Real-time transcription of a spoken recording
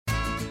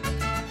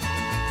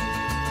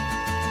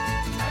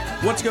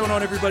What's going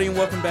on, everybody, and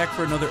welcome back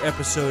for another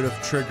episode of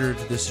Triggered.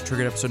 This is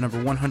Triggered episode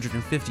number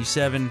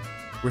 157.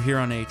 We're here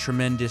on a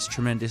tremendous,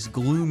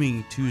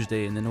 gloomy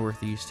Tuesday in the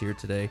Northeast here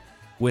today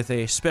with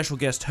a special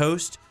guest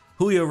host,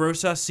 Julio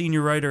Rosas,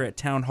 senior writer at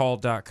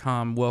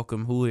townhall.com.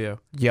 Welcome,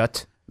 Julio.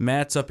 Yut.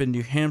 Matt's up in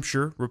New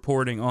Hampshire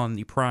reporting on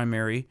the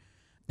primary.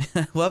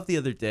 I love the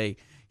other day.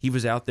 He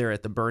was out there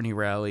at the Bernie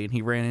rally, and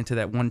he ran into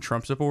that one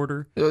Trump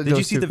supporter. Did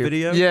you see the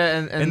video?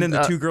 Yeah, and then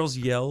the two girls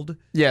yelled.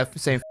 Yeah,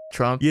 saying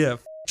Trump. Yeah,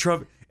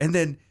 Trump. And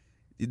then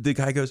the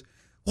guy goes,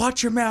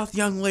 "Watch your mouth,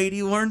 young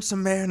lady. Learn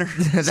some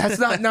manners." That's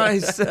not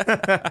nice.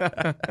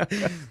 That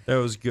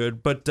was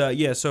good. But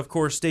yeah, so of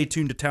course, stay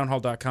tuned to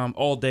townhall.com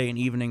all day and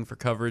evening for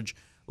coverage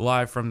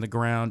live from the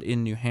ground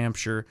in New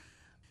Hampshire.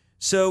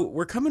 So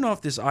we're coming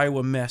off this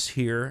Iowa mess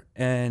here,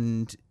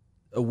 and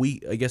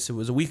I guess it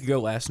was a week ago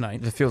last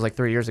night. It feels like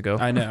 3 years ago.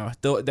 I know.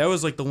 That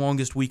was like the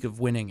longest week of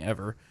winning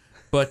ever.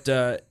 But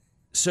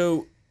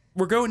so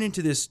we're going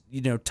into this,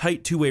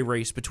 tight two-way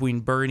race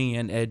between Bernie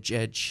and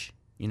Edge.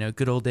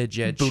 Good old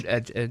Edge. Boot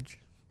Edge.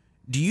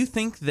 Do you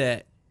think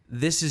that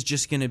this is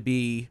just going to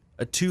be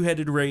a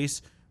two-headed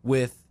race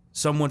with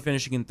someone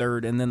finishing in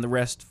third and then the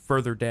rest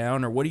further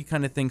down? Or what do you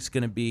kind of think is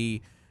going to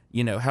be,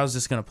 how's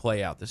this going to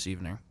play out this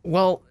evening?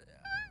 Well,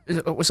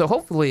 so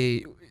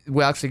hopefully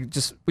we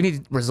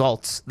need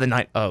results the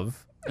night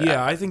of.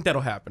 Yeah, I think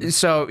that'll happen.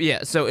 So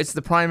it's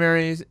the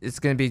primaries. It's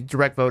going to be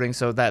direct voting,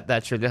 so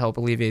that should help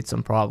alleviate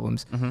some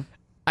problems. Mm-hmm.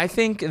 I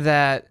think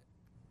that,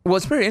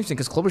 it's pretty interesting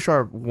because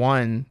Klobuchar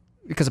won,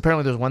 because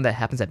apparently there's one that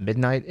happens at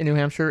midnight in New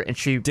Hampshire, and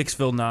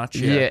Dixville Notch.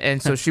 Yeah,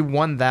 and so she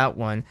won that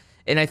one.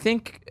 And I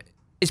think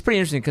it's pretty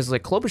interesting because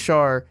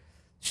Klobuchar,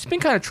 she's been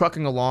kind of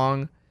trucking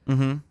along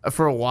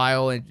for a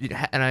while, and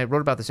I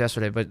wrote about this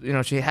yesterday,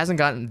 but she hasn't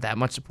gotten that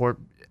much support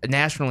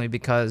nationally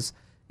because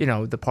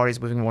the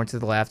party's moving more to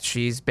the left.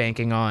 She's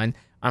banking on,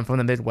 I'm from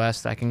the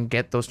Midwest, I can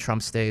get those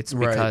Trump states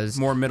because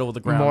more middle of the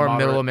ground, more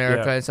moderate, middle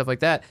America yeah. and stuff like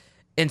that.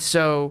 And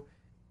so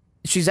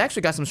she's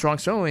actually got some strong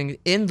showing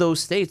in those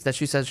states that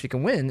she says she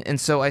can win.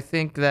 And so I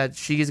think that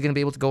she is going to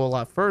be able to go a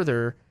lot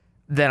further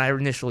than I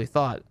initially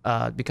thought,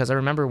 because I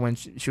remember when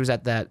she was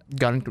at that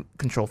gun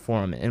control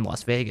forum in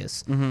Las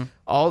Vegas,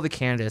 all the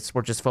candidates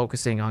were just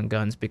focusing on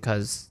guns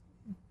because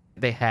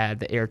they had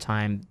the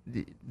airtime.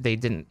 They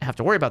didn't have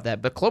to worry about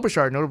that. But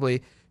Klobuchar,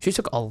 notably, she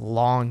took a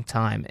long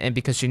time, and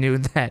because she knew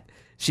that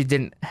she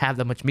didn't have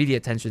that much media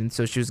attention,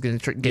 so she was going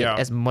to get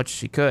as much as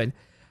she could.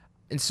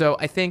 And so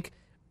I think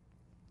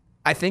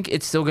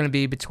it's still going to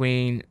be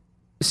between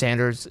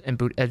Sanders and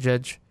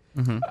Buttigieg.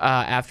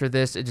 After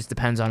this, it just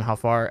depends on how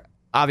far.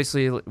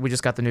 Obviously, we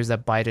just got the news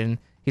that Biden,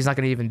 he's not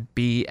going to even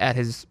be at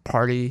his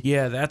party.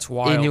 Yeah, that's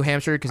wild. In New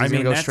Hampshire, because he's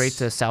going to go straight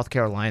to South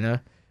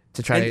Carolina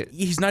to try to.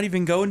 He's not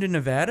even going to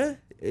Nevada?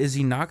 Is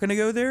he not going to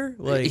go there?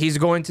 He's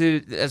going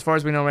to, as far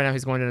as we know right now,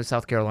 he's going to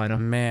South Carolina.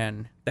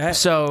 Man,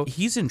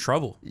 he's in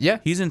trouble. Yeah.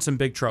 He's in some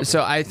big trouble.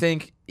 So I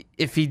think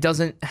if he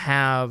doesn't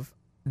have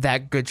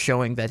that good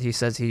showing that he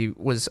says he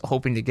was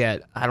hoping to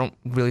get, I don't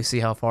really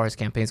see how far his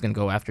campaign is going to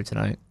go after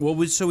tonight. Well,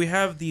 we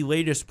have the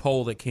latest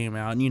poll that came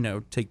out,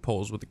 and take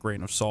polls with a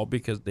grain of salt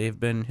because they've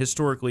been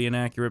historically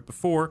inaccurate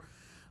before.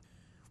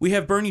 We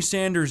have Bernie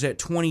Sanders at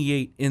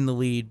 28 in the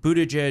lead,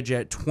 Buttigieg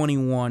at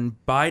 21,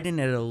 Biden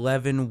at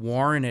 11,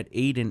 Warren at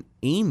 8, and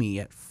Amy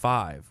at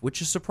 5, which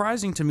is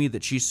surprising to me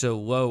that she's so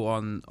low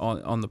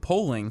on the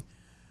polling.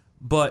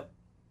 But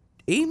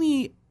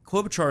Amy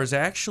Klobuchar is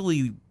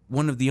actually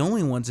one of the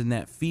only ones in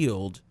that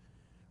field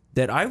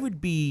that I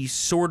would be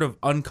sort of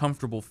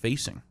uncomfortable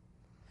facing.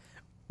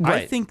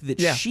 Right. I think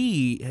that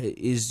she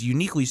is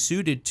uniquely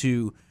suited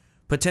to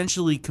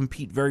potentially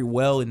compete very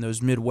well in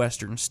those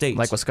Midwestern states.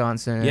 Like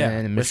Wisconsin and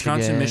Michigan.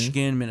 Wisconsin,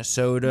 Michigan,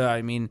 Minnesota.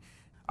 I mean,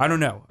 I don't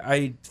know.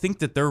 I think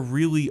that they're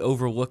really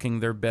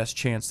overlooking their best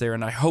chance there,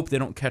 and I hope they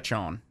don't catch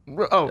on.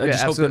 Oh, yeah,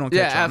 absolutely.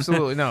 Yeah,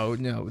 absolutely.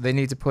 No. They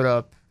need to put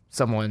up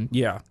someone.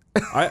 Yeah.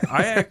 I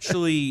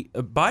actually,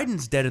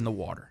 Biden's dead in the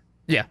water.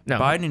 Yeah, no.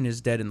 Biden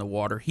is dead in the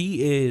water.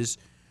 He is,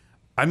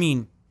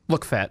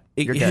 look fat.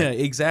 You're dead. Yeah,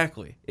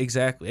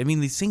 exactly. I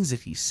mean, these things that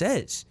he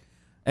says.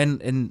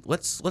 And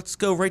let's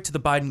go right to the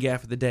Biden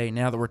gaffe of the day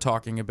now that we're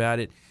talking about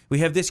it. We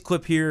have this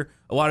clip here.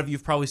 A lot of you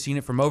have probably seen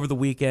it from over the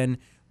weekend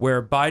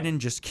where Biden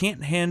just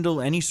can't handle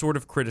any sort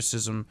of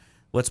criticism.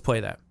 Let's play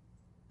that.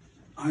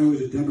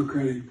 Iowa's a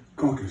Democratic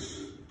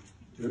caucus.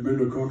 You ever been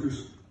to a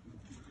caucus?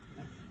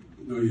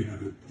 No, you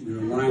haven't. You're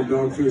a lying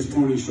dog-faced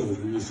pony shoulder.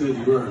 You said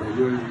you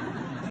were.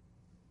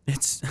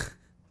 It's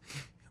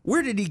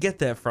where did he get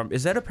that from?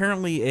 Is that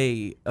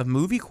apparently a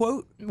movie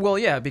quote? Well,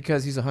 yeah,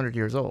 because he's 100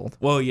 years old.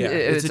 Well, yeah,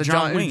 it's a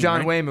John Wayne, John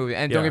right? Wayne movie,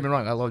 and don't get me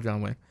wrong, I love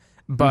John Wayne,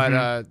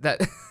 but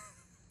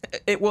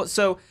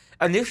so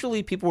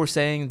initially people were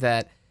saying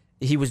that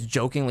he was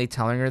jokingly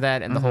telling her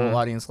that, and the whole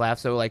audience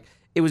laughed. So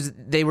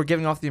they were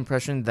giving off the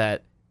impression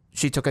that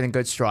she took it in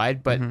good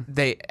stride, but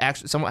they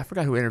actually, I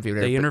forgot who interviewed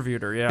her. They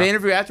interviewed her, yeah. They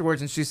interviewed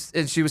afterwards, and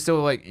she was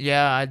still like,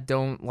 yeah, I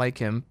don't like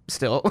him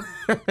still.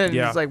 And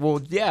it's like, well,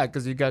 yeah,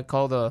 because you got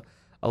called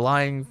a a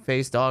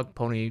lying-faced dog,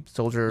 pony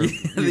soldier. I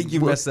think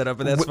you messed that up,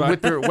 but that's fine.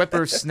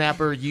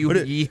 Whippersnapper,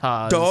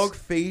 yeehaws.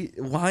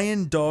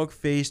 Lion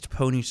dog-faced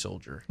pony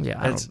soldier.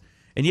 Yeah,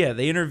 and yeah,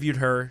 they interviewed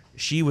her.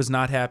 She was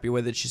not happy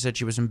with it. She said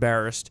she was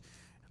embarrassed.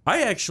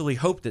 I actually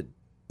hope that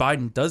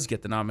Biden does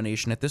get the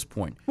nomination at this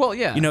point. Well,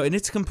 yeah. You know, and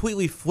it's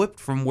completely flipped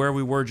from where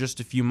we were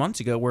just a few months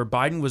ago, where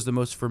Biden was the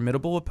most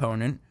formidable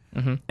opponent,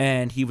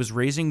 and he was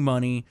raising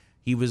money.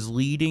 He was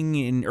leading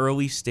in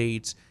early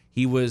states.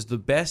 He was the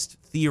best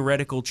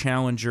theoretical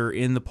challenger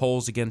in the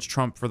polls against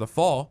Trump for the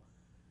fall.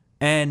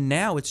 And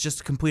now it's just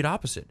the complete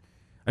opposite.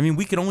 I mean,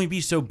 we could only be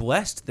so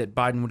blessed that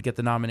Biden would get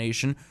the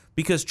nomination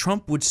because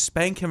Trump would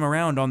spank him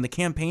around on the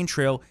campaign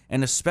trail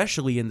and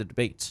especially in the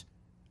debates.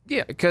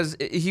 Yeah, because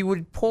he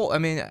would pull. I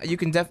mean, you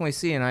can definitely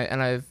see, and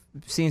I've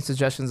seen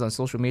suggestions on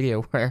social media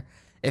where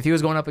if he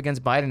was going up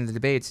against Biden in the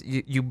debates,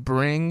 you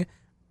bring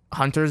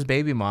Hunter's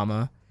baby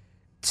mama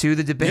to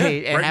the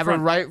debate and have her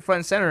right front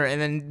and center,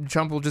 and then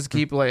Trump will just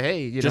keep like,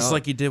 hey, just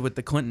like he did with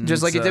the Clintons.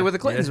 Just like he did with the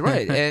Clintons,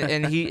 right?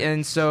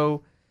 And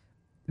so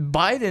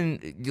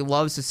Biden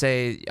loves to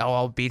say, "Oh,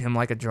 I'll beat him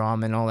like a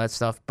drum" and all that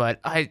stuff, but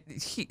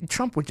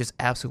Trump would just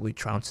absolutely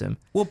trounce him.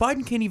 Well,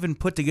 Biden can't even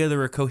put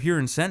together a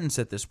coherent sentence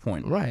at this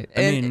point, right?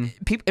 And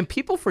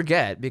people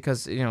forget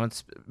because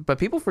but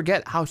people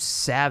forget how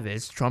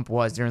savage Trump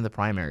was during the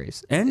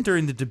primaries and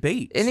during the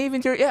debates, and even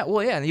during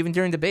and even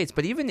during debates,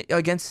 but even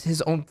against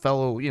his own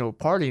fellow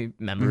party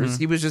members,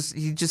 he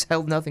just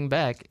held nothing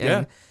back.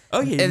 And,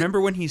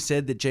 remember when he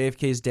said that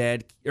JFK's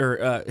dad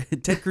or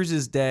Ted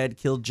Cruz's dad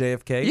killed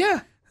JFK?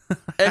 Yeah.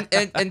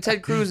 and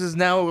Ted Cruz is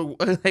now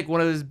like one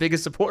of his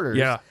biggest supporters.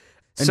 Yeah.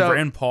 And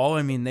Rand Paul,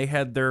 I mean, they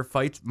had their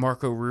fights,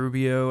 Marco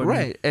Rubio.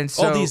 Right. And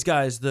so all these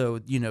guys, though,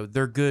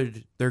 they're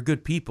good. They're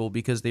good people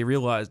because they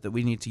realize that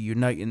we need to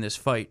unite in this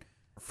fight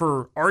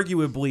for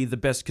arguably the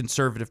best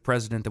conservative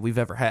president that we've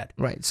ever had.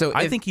 Right. So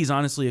I think he's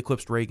honestly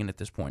eclipsed Reagan at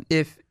this point.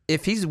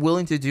 If he's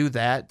willing to do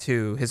that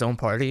to his own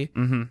party,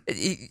 and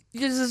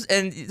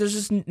there's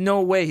just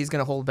no way he's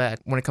going to hold back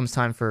when it comes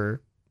time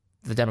for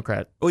the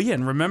Democrat. Oh, yeah,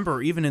 and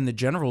remember, even in the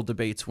general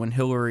debates, when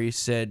Hillary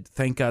said,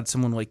 thank God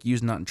someone like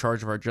you's not in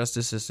charge of our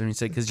justice system, he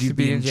said, because you'd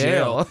be in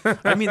jail.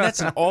 I mean, that's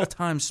an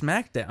all-time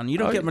smackdown. You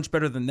don't get much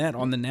better than that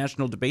on the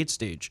national debate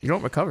stage. You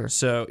don't recover.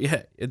 So,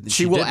 yeah.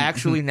 She will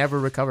actually never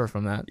recover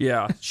from that.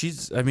 Yeah,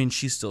 she's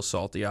still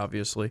salty,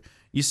 obviously.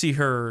 You see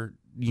her,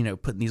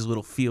 putting these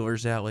little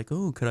feelers out, like,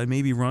 oh, could I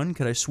maybe run?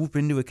 Could I swoop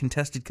into a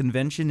contested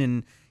convention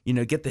and,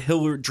 get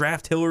the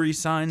draft Hillary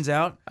signs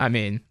out? I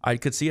mean, I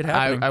could see it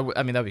happening.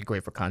 I mean, that'd be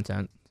great for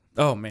content.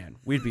 Oh man,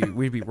 we'd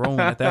be rolling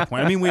at that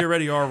point. I mean, we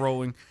already are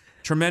rolling.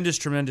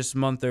 Tremendous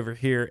month over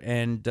here,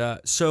 and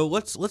so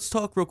let's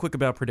talk real quick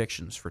about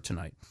predictions for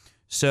tonight.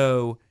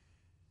 So,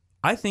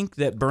 I think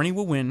that Bernie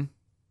will win,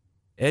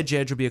 Edge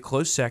will be a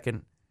close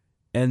second,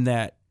 and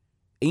that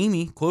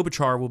Amy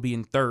Klobuchar will be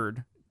in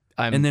third,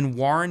 and then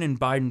Warren and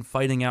Biden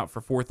fighting out for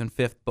fourth and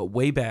fifth, but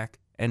way back.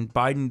 And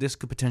Biden, this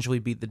could potentially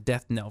be the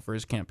death knell for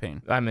his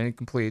campaign. I mean,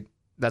 complete.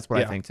 That's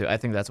what I think, too. I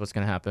think that's what's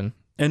going to happen.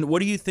 And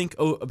what do you think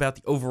about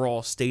the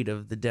overall state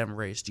of the Dem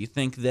race? Do you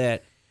think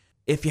that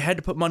if you had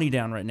to put money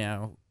down right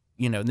now,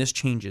 and this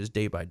changes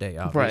day by day,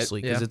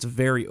 obviously, because it's a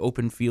very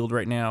open field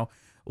right now,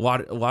 a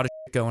lot of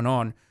shit going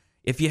on.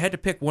 If you had to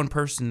pick one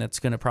person that's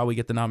going to probably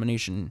get the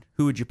nomination,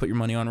 who would you put your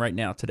money on right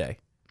now today?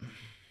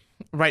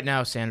 Right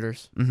now,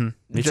 Sanders. Mm-hmm.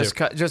 Me just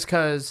too. Just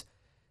because...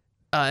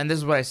 and this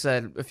is what I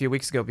said a few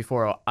weeks ago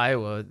before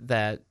Iowa,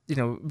 that,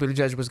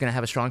 Buttigieg was going to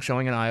have a strong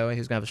showing in Iowa. He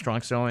was going to have a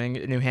strong showing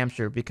in New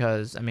Hampshire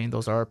because, I mean,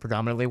 those are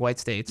predominantly white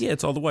states. Yeah,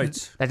 it's all the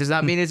whites. That does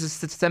not mean it's a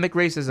systemic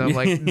racism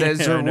like the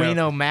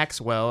Zerino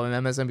Maxwell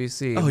and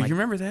MSNBC. Oh, you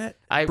remember that?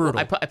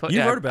 Brutal.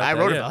 You wrote about that. I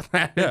wrote about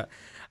that. Yeah.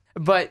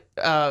 But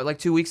like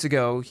 2 weeks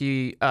ago,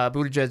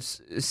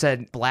 Buttigieg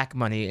said black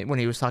money when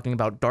he was talking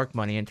about dark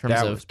money in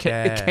terms of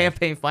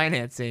campaign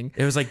financing.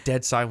 It was like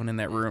dead silent in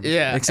that room.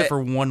 Yeah. Except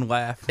for one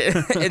laugh.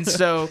 And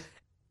so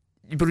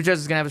Buttigieg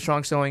is going to have a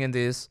strong showing in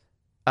these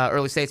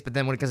early states. But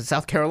then when it comes to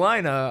South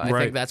Carolina, I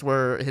think that's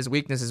where his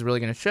weakness is really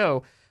going to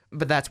show.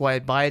 But that's why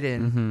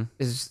Biden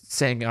is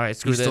saying, all right,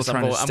 screw this.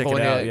 I'm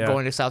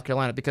going to South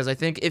Carolina. Because I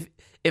think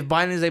if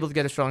Biden is able to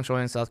get a strong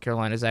showing in South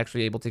Carolina, is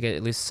actually able to get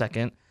at least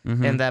second,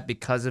 and that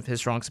because of his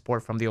strong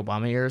support from the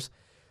Obama years,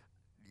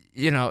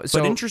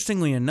 But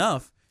interestingly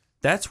enough,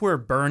 that's where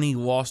Bernie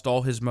lost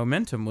all his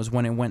momentum, was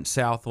when it went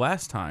south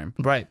last time.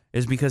 Right.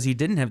 Is because he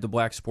didn't have the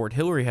black support.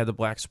 Hillary had the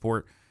black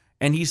support.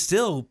 And he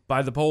still,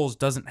 by the polls,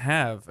 doesn't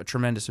have a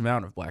tremendous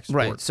amount of black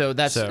support. Right. So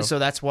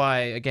that's why,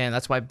 again,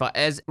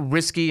 as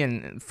risky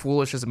and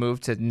foolish as a move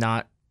to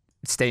not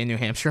stay in New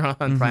Hampshire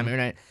on primary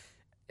night,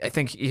 I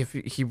think if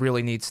he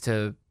really needs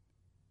to,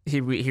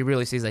 he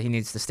really sees that he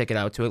needs to stick it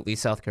out to at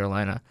least South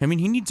Carolina. I mean,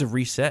 he needs a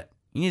reset.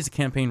 He needs a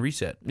campaign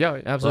reset.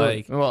 Yeah,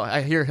 absolutely. Well,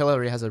 I hear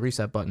Hillary has a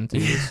reset button to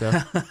use. So.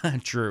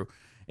 True.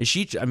 And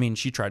she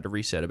tried to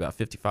reset about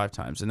 55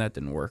 times, and that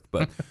didn't work.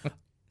 But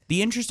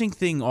the interesting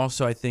thing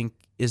also, I think,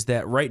 is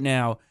that right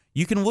now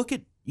you can look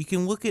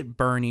at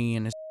Bernie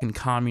and his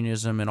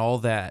communism and all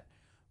that,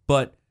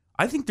 but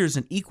I think there's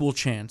an equal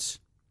chance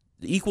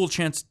equal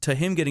chance to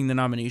him getting the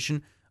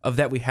nomination of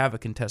that we have a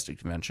contested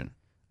convention.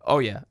 Oh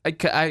yeah,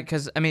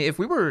 because I mean, if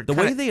we were The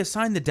way they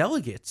assign the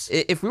delegates.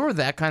 if we were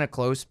that kind of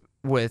close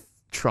with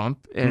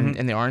Trump and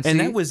the RNC, And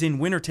that was in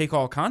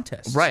winner-take-all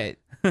contests. right.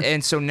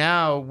 And so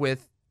now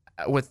with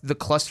the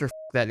cluster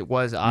that it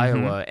was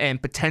Iowa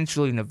and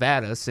potentially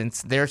Nevada,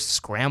 since they're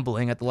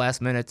scrambling at the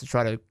last minute to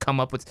try to come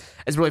up with,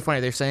 it's really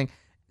funny. They're saying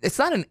it's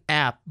not an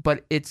app,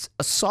 but it's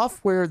a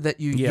software that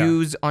you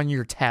use on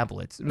your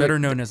tablets. Better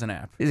known as an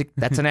app.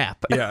 That's an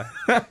app. Yeah.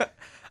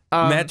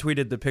 Matt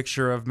tweeted the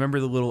picture of, remember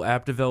the little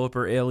app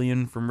developer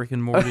alien from Rick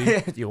and Morty?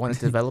 Do you want to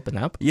develop an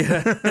app?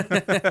 Yeah.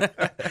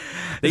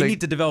 They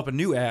need to develop a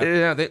new app.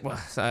 Yeah.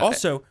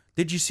 Also,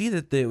 did you see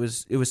that it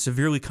was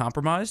severely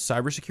compromised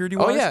cybersecurity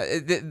wise? Oh yeah,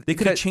 They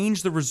could have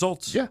changed the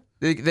results. Yeah,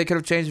 they could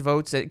have changed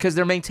votes because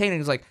they're maintaining.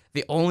 It's like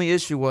the only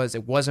issue was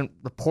it wasn't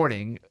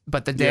reporting,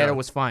 but the data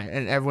was fine,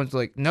 and everyone's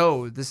like,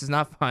 "No, this is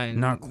not fine."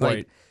 Not quite.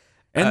 Like,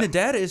 And the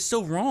data is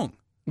still wrong.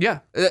 yeah,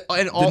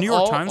 and all, The New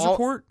York Times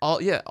report?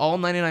 all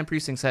 99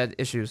 precincts had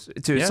issues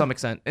to Yeah. some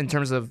extent in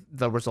terms of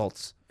the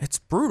results. It's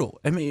brutal.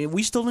 I mean,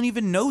 we still don't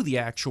even know the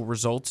actual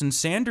results. And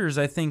Sanders,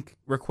 I think,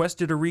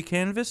 requested a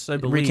recanvass, I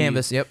believe.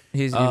 Recanvass, yep,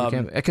 he's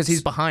because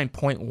he's behind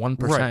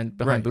 0.1% behind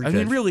Buttigieg. I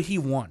mean, really, he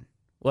won.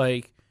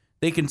 Like,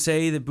 they can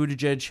say that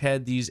Buttigieg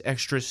had these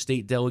extra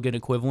state delegate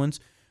equivalents,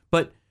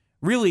 but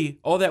really,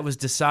 all that was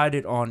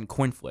decided on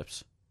coin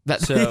flips.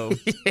 So,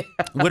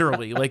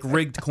 literally, like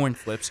rigged coin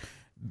flips.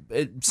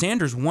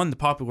 Sanders won the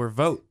popular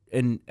vote,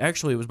 and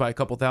actually, it was by a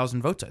couple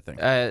thousand votes, I think.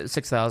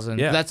 6,000.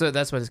 Yeah.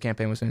 That's what his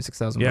campaign was doing.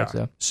 6,000 votes.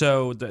 Yeah.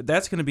 So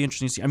that's going to be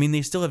interesting to see. I mean,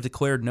 they still have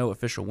declared no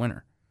official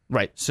winner.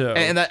 Right. So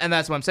and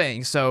that's what I'm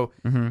saying. So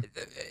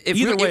if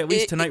either we- way, at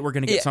least tonight we're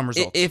going to get some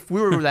results. If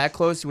we were that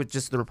close with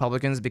just the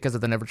Republicans because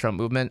of the Never Trump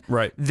movement,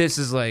 Right. This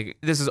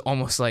is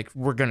almost like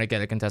we're going to get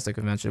a contested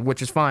convention,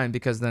 which is fine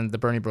because then the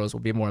Bernie Bros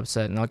will be more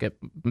upset and I'll get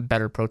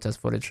better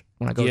protest footage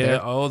when I go Yeah,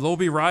 there. oh, they'll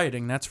be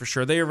rioting, that's for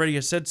sure. They already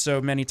have said so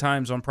many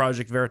times on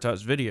Project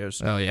Veritas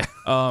videos. Oh yeah.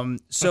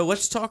 So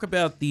let's talk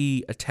about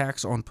the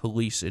attacks on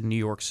police in New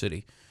York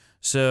City.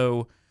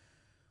 So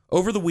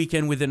over the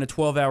weekend, within a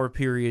 12-hour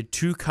period,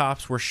 2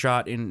 cops were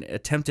shot in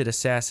attempted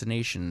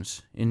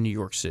assassinations in New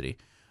York City.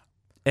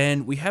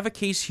 And we have a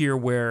case here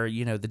where,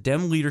 the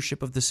Dem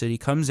leadership of the city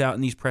comes out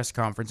in these press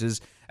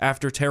conferences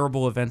after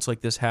terrible events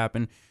like this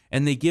happen,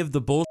 and they give the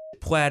bullshit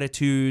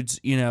platitudes,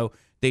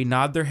 they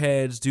nod their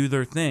heads, do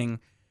their thing,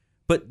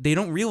 but they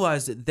don't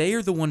realize that they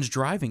are the ones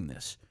driving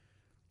this.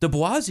 De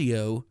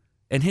Blasio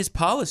and his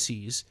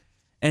policies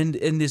and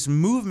this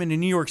movement in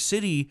New York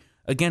City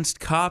against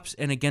cops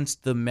and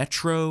against the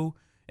metro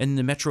and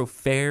the metro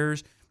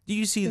fares. Do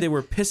you see they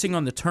were pissing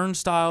on the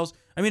turnstiles?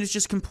 I mean, it's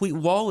just complete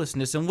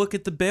lawlessness. And look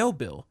at the bail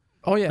bill.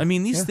 Oh yeah. I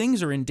mean, these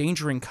things are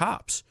endangering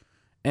cops.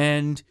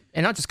 And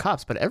not just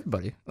cops, but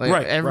everybody.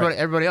 Right,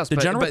 Everybody else. the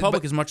general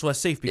public is much less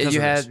safe because you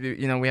of had, this.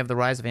 we have the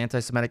rise of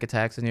anti-Semitic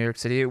attacks in New York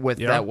City with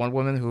that one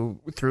woman who,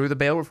 through the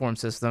bail reform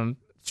system,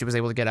 she was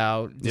able to get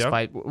out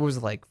despite, what was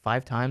it, like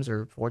 5 times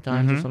or 4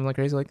 times or something like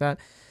crazy like that.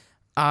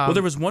 Well,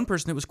 there was one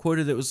person that was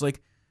quoted that was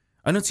like,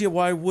 I don't see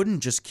why I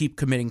wouldn't just keep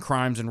committing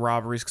crimes and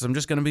robberies because I'm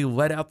just going to be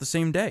let out the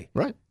same day.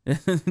 Right.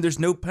 There's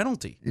no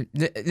penalty.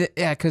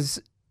 Yeah,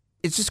 because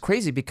it's just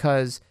crazy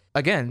because,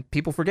 again,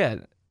 people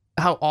forget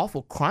how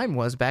awful crime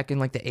was back in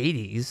like the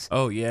 80s.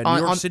 Oh, yeah.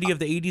 New York City of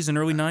the 80s and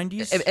early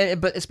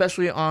 90s? But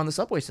especially on the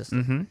subway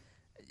system.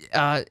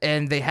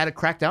 And they had to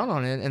crack down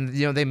on it, and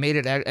they made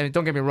it. And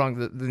don't get me wrong,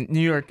 the New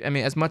York. I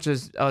mean, as much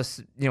as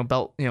us,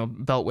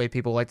 Beltway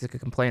people like to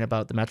complain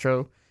about the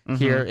metro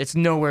here, it's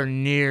nowhere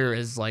near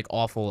as like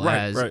awful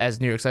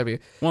as New York City.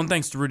 Well, and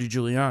thanks to Rudy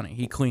Giuliani,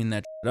 he cleaned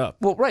that shit up.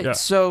 Well, right. Yeah.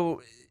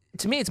 So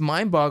to me, it's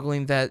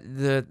mind-boggling that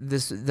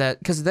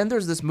because then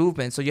there's this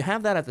movement. So you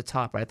have that at the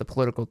top, right? The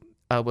political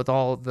with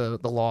all the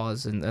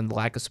laws and the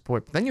lack of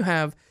support. But then you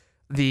have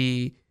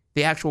the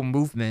actual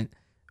movement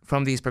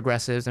from these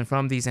progressives and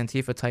from these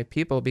Antifa type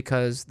people,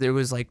 because there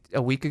was like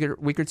a week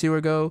or two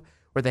ago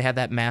where they had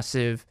that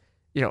massive,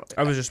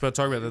 I was just about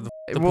to talk about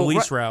the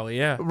police rally,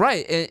 yeah.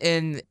 Right,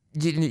 and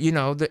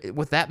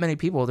with that many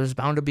people, there's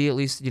bound to be at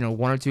least 1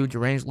 or 2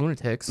 deranged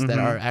lunatics that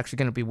are actually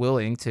going to be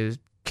willing to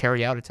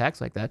carry out attacks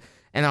like that.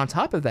 And on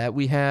top of that,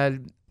 we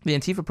had the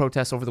Antifa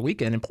protests over the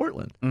weekend in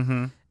Portland.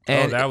 And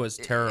that was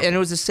terrible. And it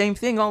was the same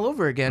thing all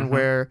over again,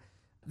 where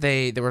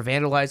they were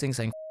vandalizing,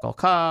 saying "F all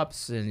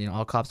cops" and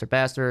all cops are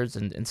bastards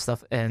and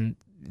stuff, and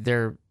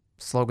their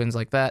slogans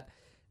like that.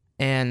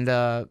 And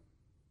so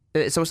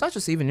it's not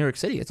just even New York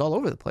City; it's all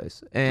over the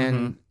place,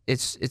 and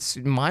it's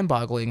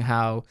mind-boggling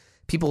how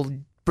people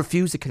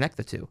refuse to connect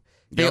the two.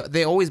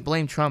 They always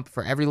blame Trump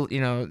for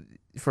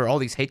for all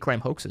these hate crime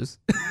hoaxes.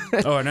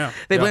 Oh, I know.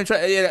 They blame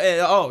Trump.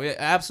 Yeah,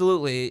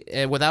 absolutely,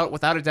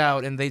 without a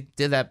doubt. And they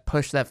did that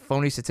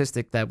phony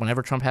statistic that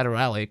whenever Trump had a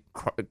rally,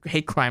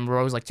 hate crime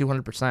rose like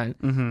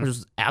 200%, which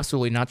is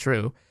absolutely not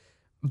true.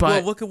 But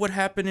well, look at what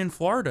happened in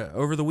Florida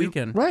over the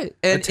weekend. Right.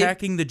 And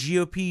attacking the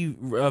GOP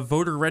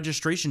voter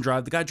registration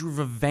drive. The guy drove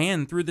a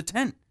van through the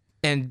tent.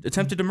 and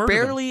attempted to murder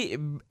them. barely.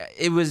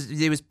 It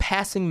was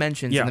passing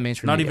mentions in the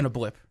mainstream. Not media. even a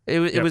blip.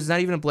 It was not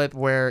even a blip.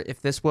 Where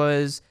if this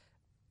was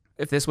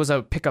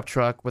a pickup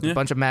truck with a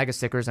bunch of MAGA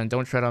stickers and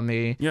 "Don't Tread on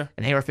Me"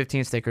 and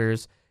AR-15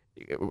 stickers,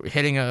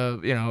 hitting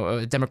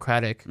a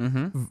Democratic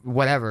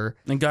whatever.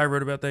 And Guy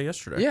wrote about that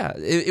yesterday. Yeah,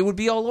 it would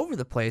be all over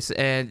the place,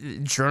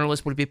 and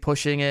journalists would be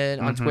pushing it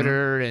on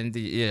Twitter and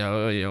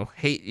the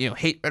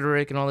hate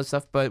rhetoric and all this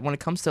stuff. But when it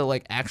comes to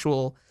like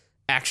actual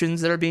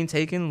actions that are being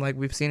taken, like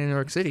we've seen in New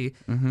York City,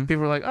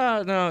 people are like,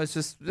 oh no, it's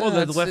just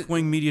the left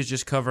wing media is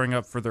just covering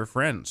up for their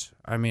friends.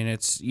 I mean,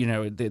 it's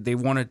they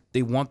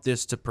want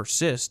this to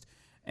persist,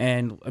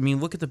 and I mean,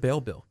 look at the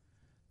bail bill.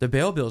 The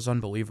bail bill is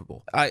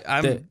unbelievable.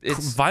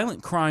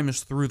 Violent crime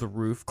is through the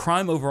roof.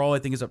 Crime overall, I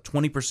think, is up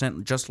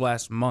 20% just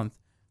last month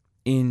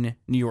in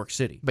New York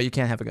City. But you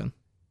can't have a gun.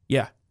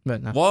 Yeah,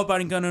 but no.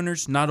 Law-abiding gun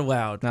owners not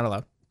allowed. Not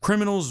allowed.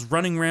 Criminals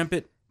running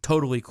rampant,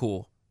 totally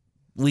cool,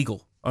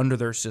 legal under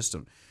their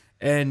system.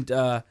 And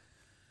the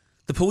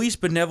Police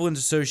Benevolence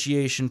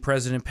Association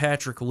president,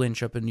 Patrick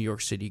Lynch, up in New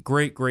York City,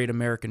 great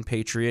American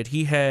patriot.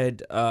 He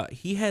had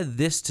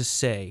this to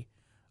say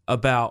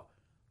about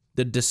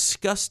the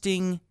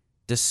disgusting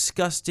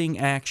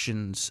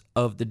actions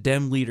of the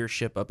Dem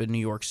leadership up in New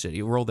York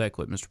City. Roll that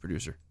clip, Mr.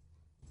 Producer.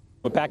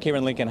 We're back here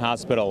in Lincoln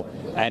Hospital,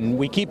 and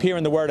we keep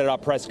hearing the word at our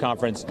press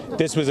conference,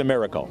 this was a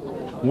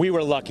miracle. We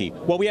were lucky.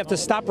 Well, we have to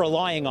stop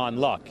relying on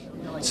luck.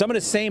 Some of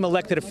the same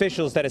elected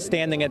officials that are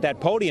standing at that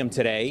podium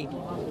today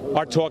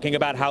are talking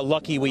about how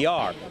lucky we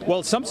are.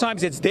 Well,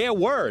 sometimes it's their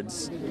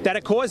words that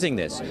are causing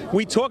this.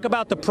 We talk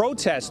about the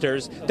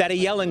protesters that are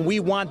yelling,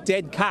 "We want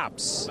dead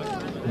cops."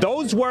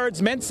 Those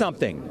words meant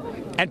something,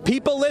 and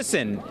people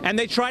listen, and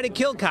they try to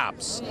kill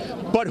cops.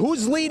 But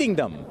who's leading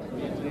them?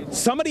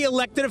 Some of the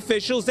elected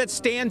officials that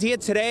stand here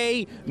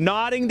today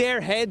nodding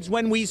their heads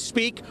when we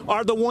speak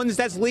are the ones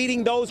that's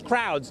leading those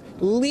crowds,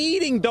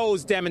 leading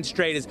those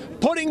demonstrators,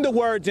 putting the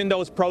words in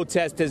those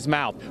protesters'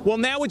 mouth. Well,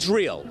 now it's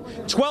real.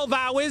 12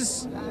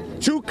 hours,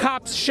 2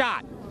 cops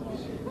shot.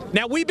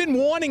 Now, we've been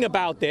warning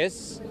about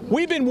this.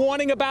 We've been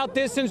warning about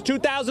this since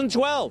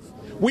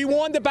 2012. We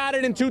warned about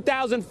it in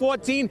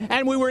 2014,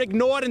 and we were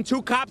ignored, and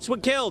 2 cops were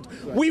killed.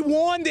 We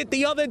warned it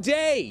the other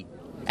day.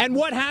 And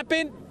what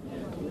happened?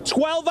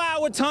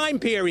 12-hour time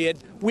period,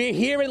 we're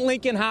here in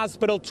Lincoln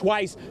Hospital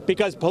twice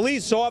because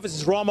police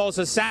officers were almost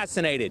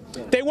assassinated.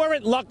 They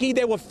weren't lucky,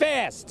 they were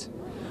fast.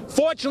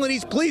 Fortunately,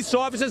 these police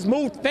officers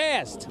moved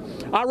fast.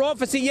 Our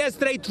officer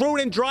yesterday threw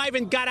it in drive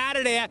and got out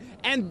of there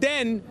and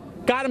then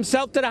got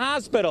himself to the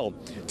hospital.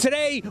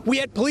 Today, we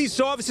had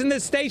police officers in the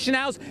station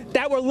house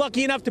that were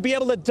lucky enough to be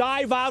able to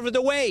dive out of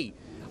the way.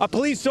 A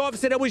police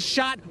officer that was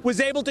shot was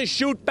able to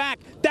shoot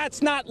back.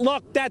 That's not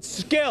luck, that's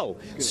skill.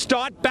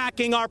 Start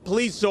backing our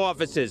police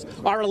officers,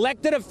 our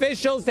elected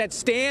officials that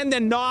stand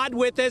and nod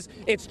with us.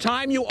 It's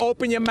time you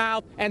open your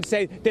mouth and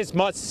say, this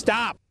must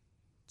stop.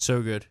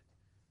 So good.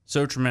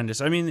 So tremendous.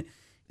 I mean,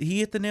 he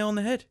hit the nail on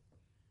the head.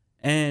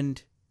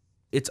 And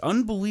it's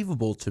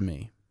unbelievable to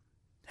me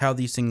how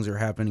these things are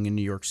happening in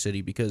New York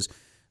City because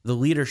the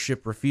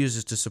leadership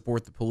refuses to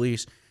support the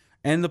police.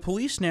 And the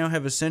police now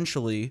have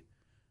essentially...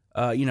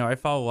 I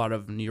follow a lot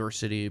of New York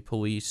City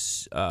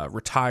police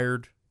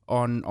retired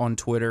on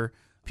Twitter,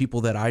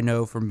 people that I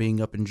know from being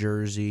up in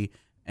Jersey,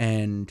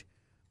 and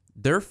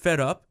they're fed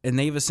up, and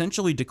they've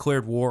essentially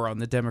declared war on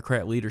the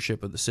Democrat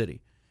leadership of the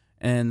city.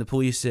 And the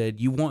police said,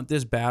 you want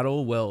this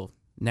battle? Well,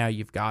 now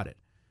you've got it.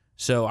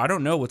 So I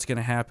don't know what's going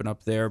to happen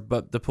up there,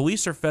 but the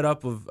police are fed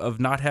up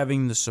of not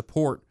having the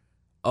support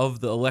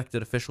of the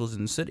elected officials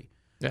in the city.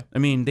 Yeah. I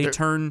mean, they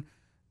turn...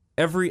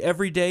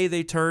 Every day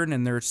they turn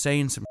and they're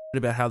saying some shit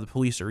about how the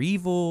police are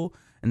evil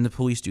and the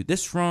police do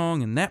this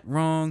wrong and that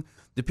wrong.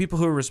 The people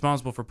who are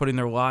responsible for putting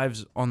their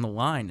lives on the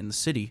line in the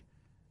city.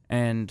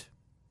 And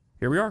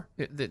here we are.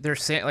 They're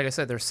like I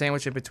said, they're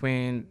sandwiched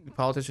between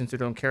politicians who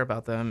don't care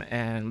about them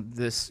and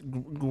this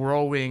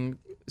growing,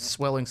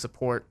 swelling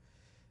support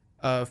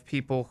of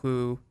people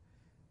who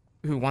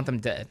want them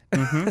dead.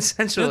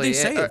 Essentially, they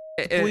say it.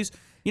 The police.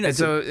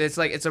 So it's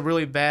like it's a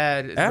really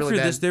bad. After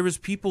this, there was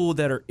people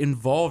that are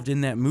involved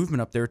in that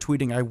movement up there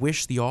tweeting, "I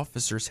wish the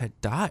officers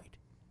had died."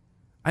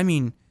 I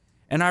mean,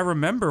 and I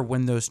remember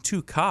when those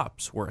 2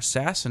 cops were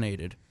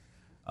assassinated.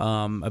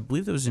 I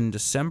believe it was in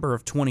December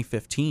of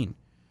 2015.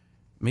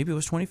 Maybe it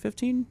was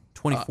 2015,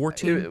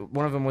 2014.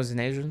 One of them was an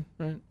Asian,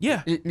 right?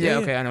 Yeah.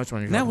 Okay, I know which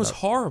one you're talking about. That was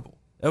horrible.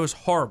 That was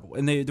horrible.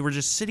 And they were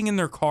just sitting in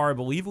their car. I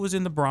believe it was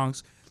in the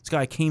Bronx. This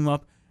guy came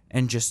up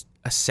and just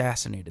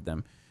assassinated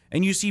them.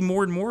 And you see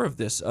more and more of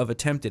this, of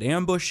attempted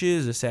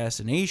ambushes,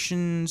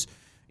 assassinations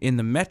in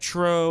the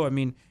metro. I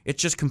mean,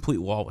 it's just complete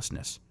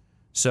lawlessness.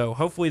 So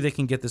hopefully they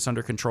can get this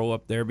under control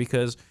up there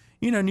because,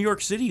 New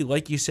York City,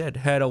 like you said,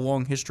 had a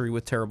long history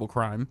with terrible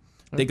crime.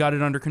 They got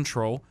it under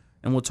control,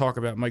 and we'll talk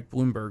about Mike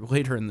Bloomberg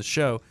later in the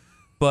show.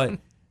 But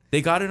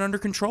they got it under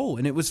control,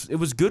 and it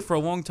was good for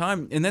a long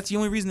time. And that's the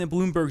only reason that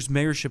Bloomberg's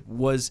mayorship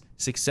was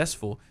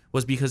successful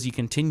was because he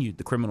continued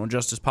the criminal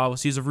justice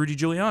policies of Rudy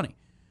Giuliani.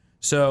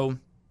 So...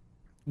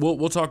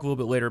 We'll talk a little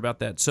bit later about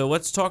that. So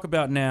let's talk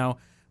about now.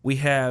 We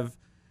have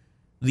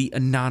the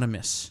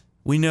Anonymous.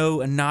 We know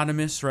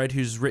Anonymous, right,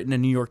 who's written a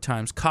New York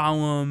Times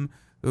column,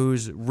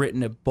 who's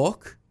written a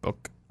book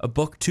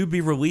to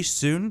be released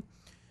soon.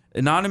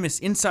 Anonymous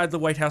inside the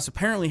White House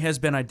apparently has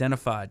been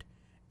identified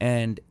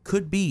and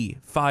could be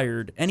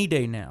fired any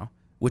day now,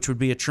 which would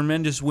be a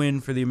tremendous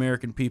win for the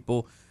American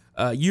people.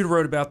 You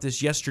wrote about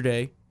this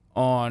yesterday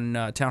on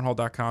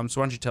townhall.com,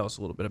 so why don't you tell us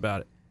a little bit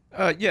about it?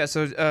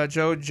 So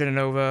Joe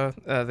Genova,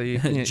 Joe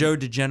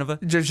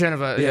DeGenova? Joe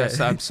Genova, Yeah. yes,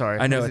 I'm sorry.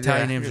 I know,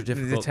 Italian names are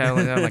difficult.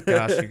 Italian, oh my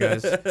gosh, you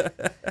guys.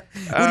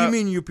 What do you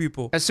mean, you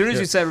people? As soon as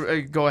you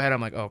said go ahead,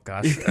 I'm like, oh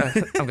gosh,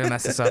 I'm going to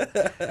mess this up.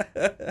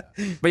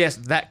 But yes,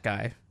 that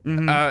guy,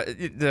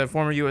 the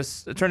former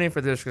U.S. attorney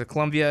for the District of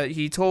Columbia,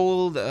 he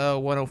told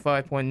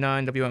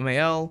 105.9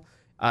 WMAL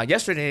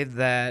yesterday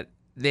that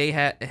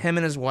him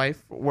and his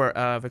wife,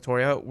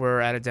 Victoria, were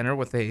at a dinner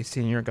with a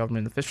senior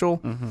government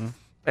official.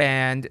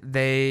 And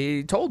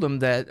they told him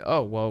that,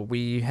 oh, well,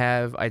 we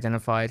have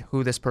identified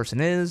who this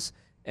person is,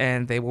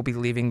 and they will be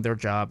leaving their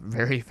job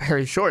very,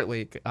 very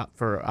shortly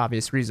for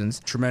obvious reasons.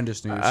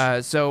 Tremendous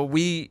news. So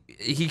he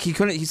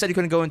couldn't. He said he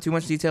couldn't go into too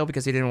much detail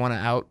because he didn't want to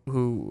out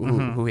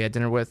who he had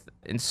dinner with.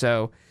 And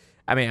so,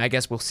 I mean, I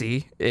guess we'll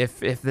see if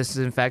this is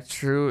in fact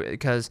true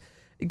because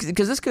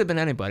this could have been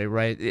anybody,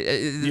 right?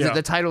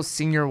 The title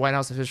senior White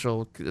House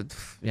official.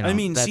 I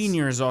mean,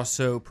 senior is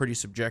also pretty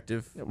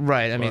subjective,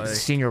 right? I mean,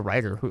 senior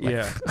writer. Who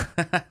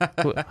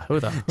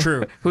the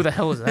True. Who the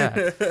hell is that?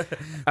 Who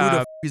the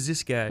f- is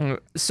this guy?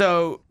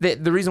 So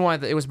the reason why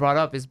it was brought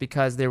up is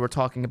because they were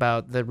talking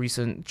about the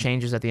recent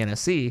changes at the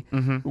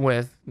NSC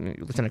with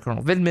Lieutenant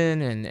Colonel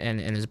Vindman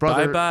and his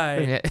brother.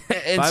 Bye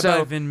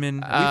So,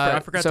 Vindman. I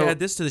forgot to add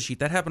this to the sheet.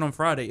 That happened on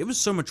Friday. It was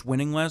so much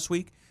winning last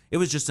week. It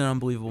was just an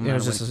unbelievable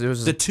amount of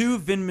winning. The two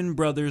Vindman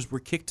brothers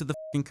were kicked to the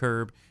fucking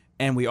curb,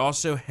 and we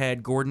also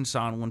had Gordon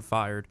Sondland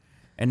fired.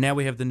 And now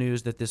we have the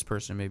news that this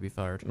person may be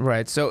fired.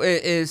 Right.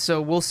 So so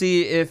we'll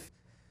see if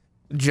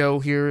Joe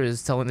here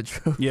is telling the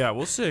truth. Yeah,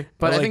 we'll see.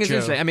 But I think it's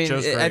interesting. I mean,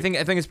 I think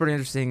it's pretty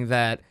interesting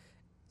that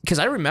because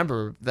I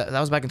remember that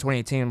was back in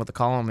 2018 with the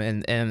column,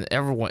 and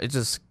everyone it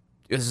was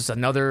just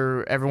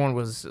another. Everyone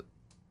was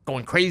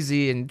going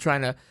crazy and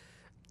trying to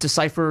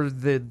decipher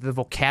the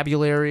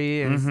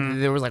vocabulary,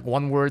 and there was like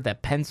one word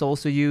that Pence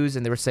also used,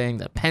 and they were saying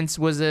that Pence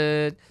was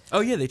it.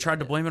 Oh yeah, they tried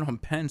to blame it on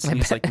Pence, and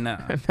he's like, nah.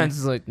 Pence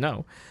is like,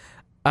 no.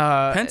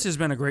 Pence has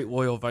been a great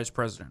loyal vice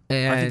president. I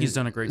think he's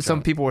done a great job.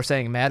 Some people were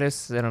saying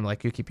Mattis, and I'm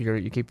like, you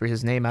keep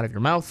his name out of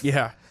your mouth.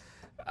 Yeah.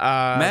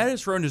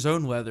 Mattis wrote his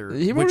own letter,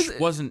 which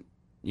wasn't,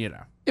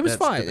 It was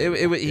fine.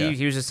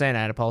 He was just saying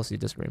I had a policy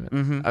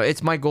disagreement.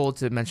 It's my goal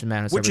to mention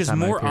Mattis, which every is time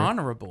more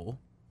honorable.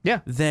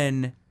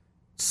 Than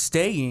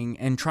staying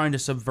and trying to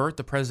subvert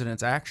the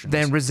president's actions.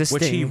 Than resisting.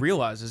 Which he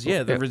realizes,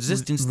 the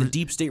resistance, the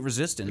deep state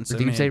resistance. The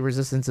deep state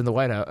resistance in the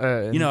White House.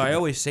 I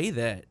always say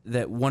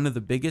that one of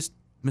the biggest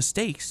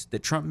mistakes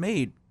that Trump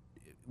made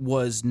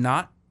was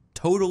not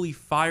totally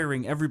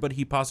firing everybody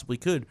he possibly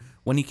could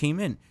when he came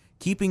in.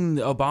 Keeping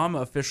the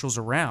Obama officials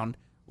around,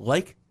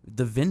 like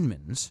the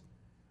Vindmans.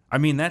 I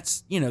mean,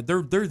 that's,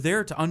 they're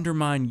there to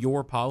undermine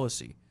your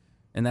policy.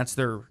 And that's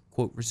their,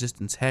 quote,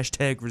 resistance,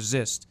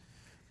 #resist.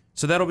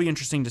 So that'll be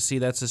interesting to see.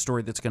 That's a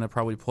story that's going to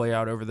probably play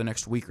out over the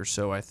next week or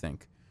so, I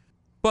think.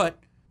 But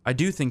I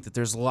do think that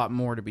there's a lot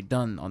more to be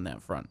done on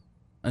that front.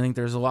 I think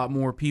there's a lot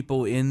more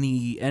people in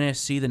the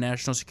NSC, the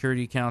National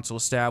Security Council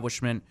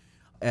establishment,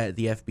 at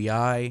the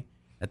FBI,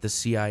 at the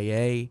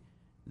CIA,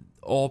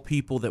 all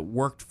people that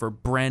worked for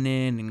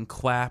Brennan and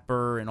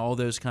Clapper and all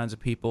those kinds of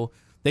people.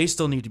 They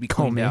still need to be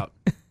cleaned out.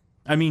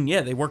 I mean,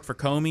 they worked for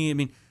Comey. I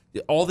mean,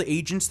 all the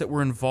agents that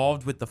were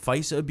involved with the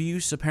FISA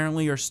abuse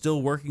apparently are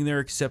still working there,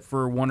 except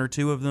for one or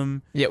two of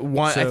them. Yeah,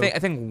 one. So, I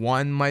think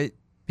one might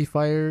be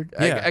fired.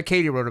 Yeah.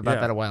 Katie wrote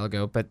about that a while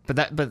ago, but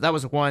that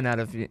was one out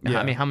of.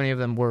 I mean, how many of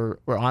them were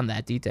on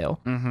that detail?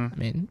 I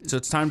mean, so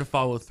it's time to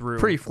follow through.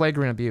 Pretty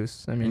flagrant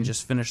abuse. I mean, and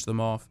just finish them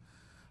off.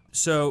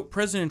 So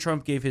President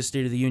Trump gave his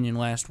State of the Union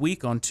last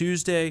week on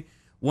Tuesday.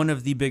 One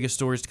of the biggest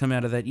stories to come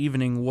out of that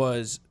evening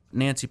was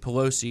Nancy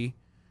Pelosi.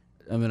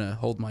 I'm gonna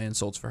hold my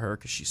insults for her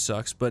because she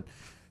sucks, but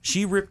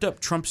she ripped up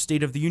Trump's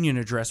State of the Union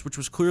address, which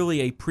was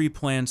clearly a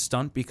pre-planned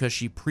stunt because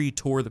she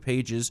pre-tore the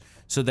pages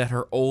so that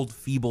her old,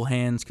 feeble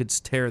hands could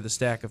tear the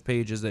stack of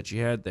pages that she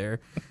had there.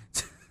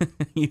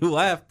 You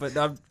laugh, but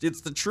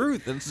it's the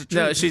truth. It's the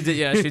truth. No, she did.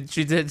 Yeah,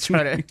 she did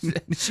try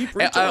to. She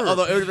pre-tore.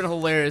 Although it would have been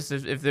hilarious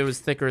if it was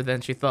thicker than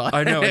she thought.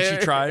 I know, and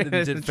she tried and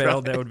it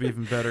failed. That would be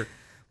even better.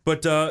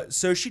 But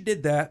so she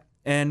did that,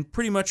 and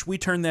pretty much we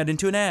turned that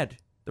into an ad.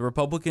 The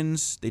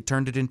Republicans, they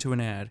turned it into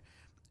an ad,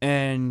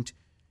 and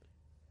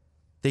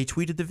they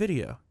tweeted the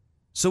video.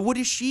 So what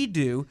does she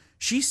do?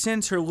 She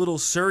sends her little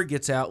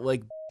surrogates out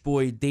like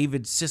boy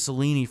David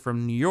Cicilline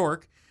from New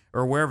York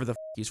or wherever the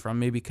he's from,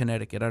 maybe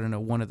Connecticut. I don't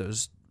know, one of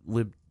those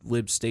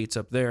lib states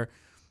up there.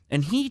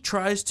 And he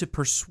tries to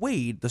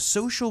persuade the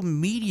social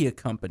media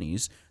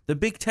companies, the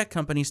big tech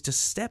companies, to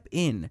step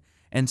in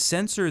and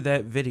censor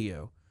that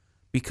video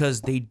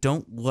because they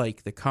don't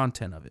like the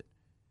content of it.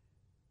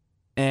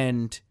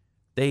 And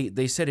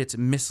they said it's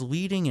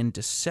misleading and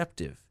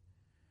deceptive.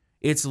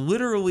 It's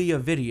literally a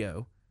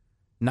video,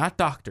 not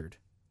doctored,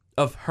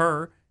 of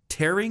her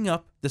tearing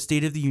up the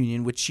State of the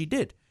Union, which she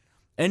did.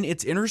 And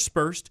it's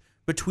interspersed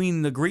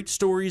between the great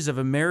stories of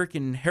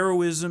American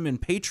heroism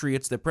and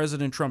patriots that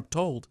President Trump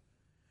told.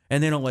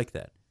 And they don't like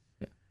that.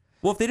 Yeah.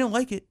 Well, if they didn't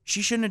like it,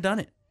 she shouldn't have done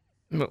it.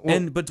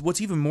 Well, But what's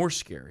even more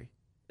scary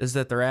is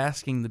that they're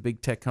asking the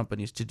big tech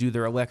companies to do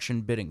their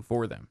election bidding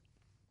for them.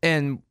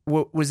 and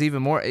what was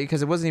even more,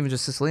 because it wasn't even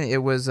just Cicilline, it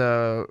was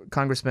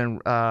Congressman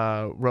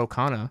Ro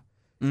Khanna.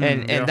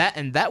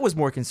 And that was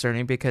more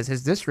concerning because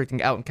his district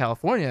out in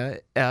California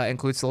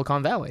includes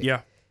Silicon Valley.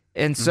 Yeah.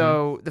 And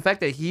so the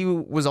fact that he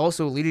was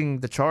also leading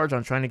the charge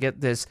on trying to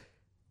get this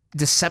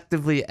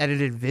deceptively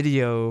edited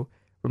video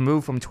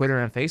removed from Twitter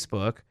and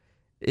Facebook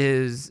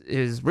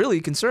is really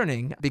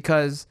concerning,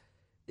 because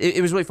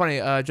it was really funny.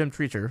 Jim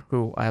Treacher,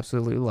 who I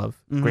absolutely love,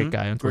 great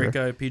guy on Twitter,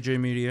 Great guy, PJ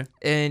Media.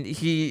 and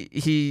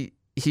he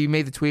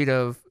made the tweet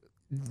of,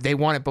 they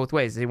want it both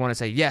ways. They want to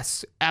say,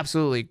 yes,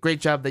 absolutely, great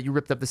job that you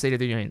ripped up the State of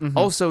the Union.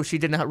 Also, she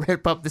did not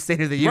rip up the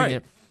State of the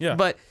Union. Right. Yeah.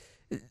 But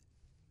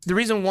the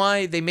reason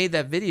why they made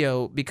that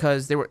video,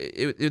 because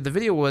the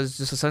video was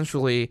just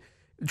essentially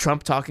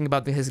Trump talking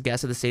about his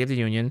guests at the State of the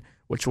Union,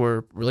 which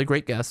were really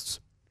great guests,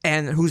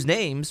 and whose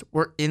names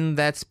were in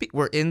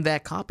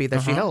that copy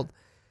that she held.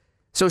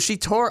 So she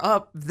tore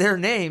up their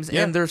names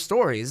and their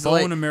stories.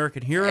 Fallen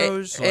American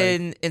heroes.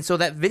 And so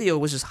that video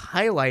was just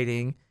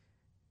highlighting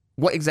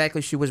what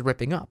exactly she was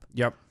ripping up.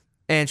 Yep.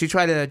 And she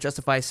tried to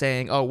justify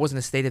saying, oh, it wasn't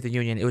the State of the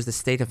Union, it was the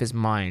state of his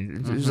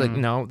mind. It was like,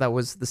 no, that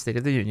was the State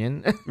of the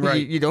Union.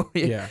 Right. you don't,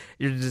 Yeah.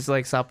 You're just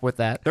like, stop with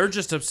that. They're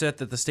just upset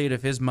that the state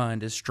of his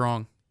mind is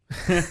strong.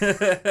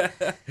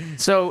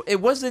 So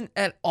it wasn't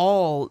at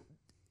all,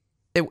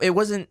 it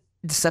wasn't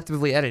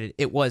deceptively edited.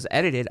 It was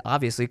edited,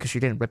 obviously, because she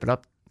didn't rip it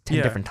up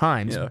 10 different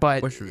times. Yeah.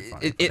 But Which would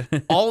be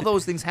fine. all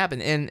those things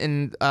happened.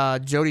 And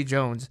Jody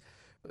Jones,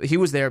 he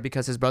was there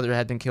because his brother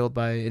had been killed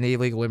by an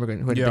illegal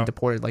immigrant who had been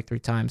deported like 3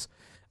 times,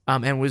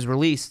 and was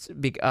released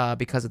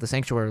because of the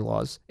sanctuary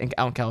laws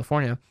out in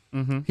California.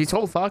 He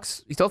told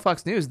Fox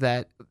News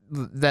that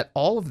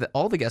all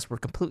the guests were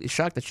completely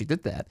shocked that she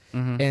did that,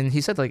 and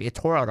he said like it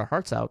tore our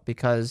hearts out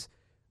because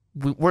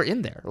we're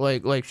in there,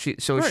 she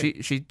tore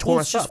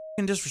us It's just up.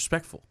 fucking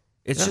disrespectful.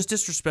 It's just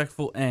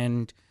disrespectful,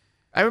 and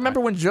I remember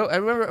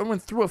everyone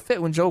threw a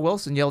fit when Joe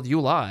Wilson yelled "You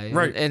lie,"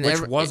 right,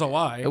 which was a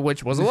lie.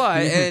 Which was a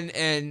lie,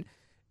 and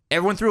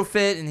everyone threw a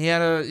fit, and he had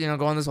to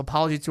go on this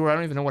apology tour. I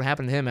don't even know what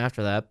happened to him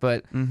after that,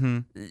 but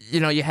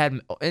you had,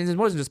 and it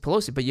wasn't just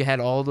Pelosi, but you had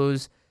all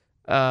those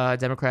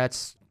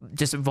Democrats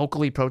just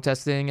vocally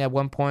protesting at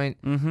one point.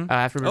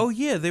 After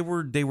they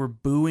were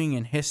booing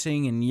and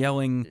hissing and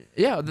yelling.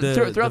 Yeah,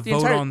 throughout the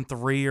vote entire on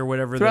 3 or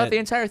whatever. throughout the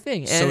entire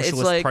thing, and socialist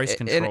it's like price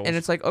controls. and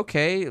it's like,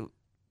 okay,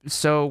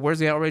 so where's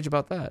the outrage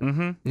about that?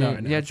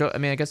 No, Joe. I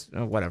mean, I guess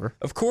whatever.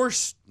 Of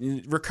course,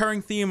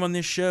 recurring theme on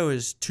this show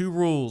is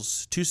 2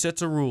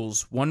 sets of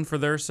rules, one for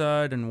their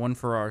side and one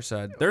for our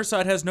side. Their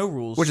side has no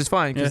rules, Which is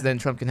fine, because then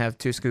Trump can have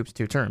 2 scoops,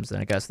 2 terms. Then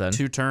I guess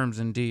 2 terms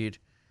indeed.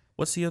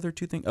 What's the other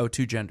 2 thing? Oh,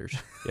 2 genders.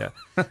 Yeah.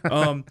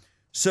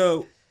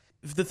 So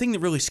the thing that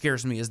really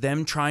scares me is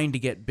them trying to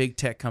get big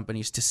tech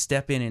companies to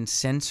step in and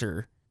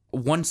censor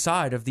one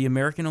side of the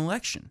American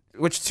election.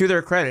 Which, to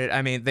their credit,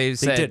 I mean, they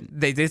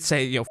did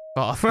say, f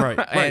off. Right.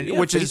 And Yeah,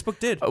 which Facebook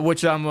did.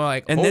 Which I'm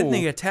like, And then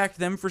they attacked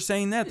them for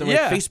saying that. They're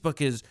Yeah. like,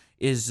 Facebook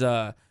is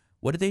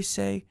what did they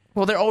say?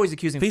 well, they're always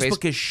accusing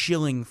Facebook is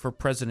shilling for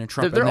President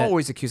Trump. They're and that-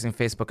 always accusing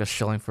Facebook of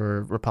shilling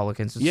for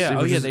Republicans.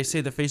 Yeah, Which is- they say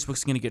that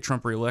Facebook's going to get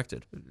Trump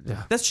reelected.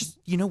 Yeah. That's just,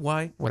 you know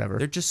why? Whatever.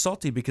 They're just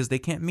salty because they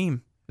can't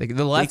meme.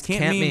 The left They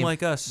can't meme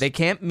like us. They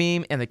can't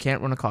meme, and they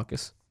can't run a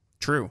caucus.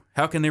 True.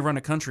 How can they run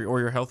a country or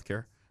your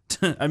healthcare?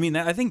 I mean,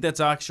 I think that's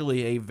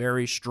actually a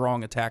very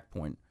strong attack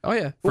point. Oh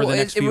yeah. For the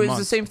next it few was the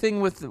months. same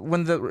thing with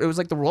when it was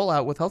like the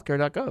rollout with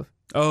healthcare.gov.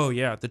 Oh,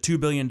 yeah. The $2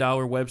 billion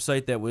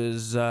website that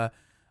was,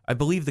 I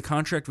believe the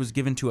contract was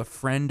given to a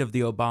friend of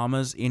the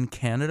Obamas in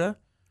Canada.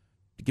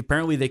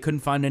 Apparently, they couldn't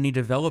find any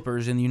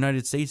developers in the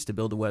United States to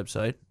build a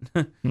website.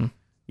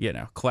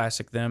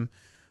 Classic them.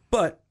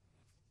 But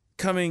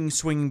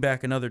swinging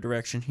back another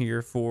direction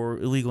here for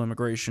illegal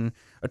immigration,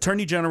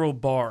 Attorney General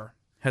Barr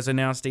has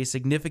announced a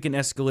significant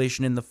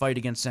escalation in the fight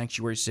against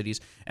sanctuary cities.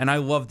 And I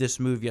love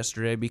this move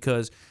yesterday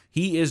because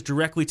he is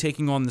directly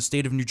taking on the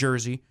state of New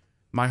Jersey,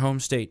 my home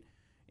state,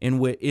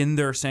 in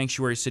their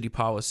sanctuary city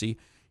policy.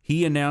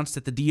 He announced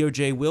that the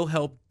DOJ will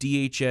help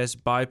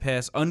DHS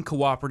bypass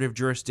uncooperative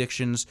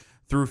jurisdictions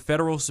through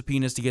federal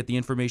subpoenas to get the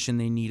information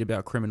they need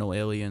about criminal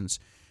aliens.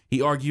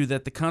 He argued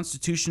that the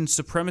Constitution's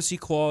supremacy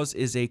clause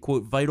is a,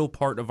 quote, vital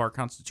part of our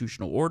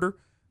constitutional order,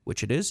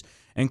 which it is,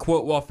 and,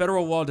 quote, while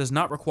federal law does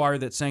not require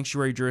that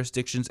sanctuary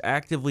jurisdictions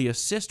actively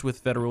assist with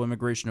federal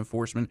immigration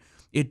enforcement,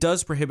 it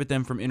does prohibit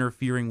them from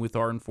interfering with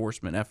our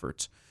enforcement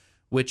efforts,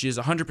 which is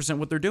 100%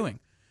 what they're doing.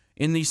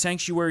 In the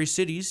sanctuary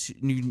cities,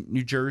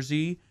 New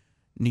Jersey,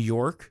 New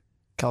York,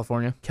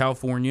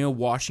 California,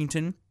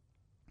 Washington,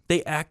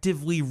 they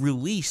actively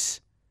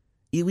release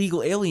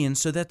illegal aliens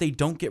so that they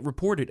don't get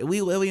reported.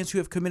 Illegal aliens who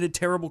have committed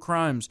terrible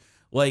crimes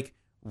like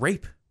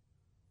rape.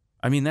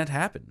 I mean, that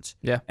happens.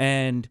 Yeah.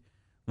 And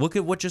look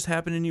at what just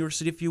happened in New York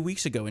City a few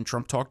weeks ago, and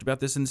Trump talked about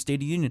this in the State of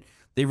the Union.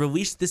 They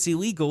released this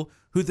illegal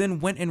who then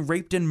went and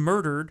raped and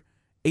murdered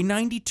a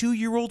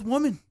 92-year-old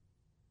woman.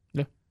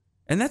 Yeah.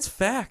 And that's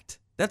fact.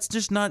 That's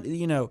just not,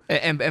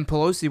 And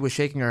Pelosi was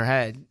shaking her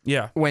head.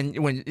 Yeah.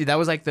 When that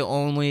was like the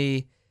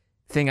only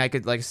thing I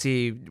could like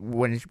see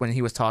when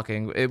he was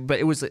talking, but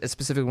it was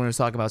specifically when he was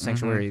talking about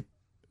sanctuary,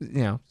 cities.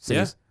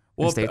 Yeah.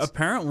 Well, and states.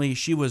 apparently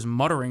she was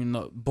muttering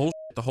the bullshit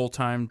the whole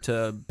time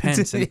to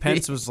Pence, and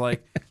Pence was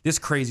like, "This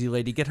crazy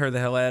lady, get her the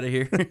hell out of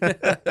here."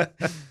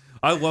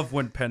 I love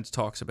when Pence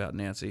talks about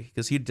Nancy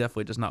because he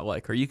definitely does not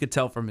like her. You could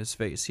tell from his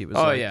face. He was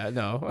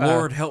no.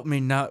 Lord, help me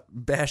not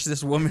bash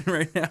this woman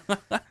right now.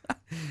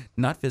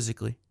 Not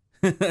physically.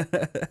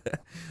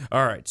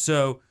 All right.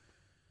 So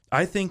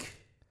I think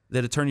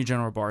that Attorney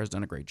General Barr has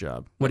done a great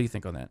job. What do you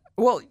think on that?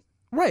 Well,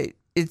 right.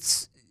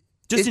 It's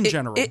just in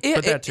general, but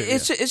that too.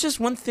 It's just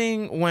one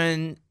thing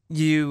when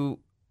you,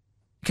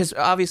 because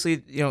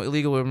obviously,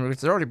 illegal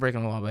immigrants, they're already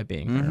breaking the law by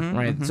being here,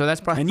 right? So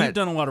that's probably, and you've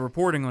done a lot of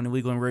reporting on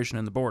illegal immigration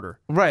and the border,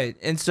 right?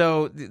 And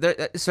so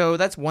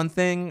that's one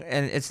thing,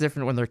 and it's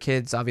different when they're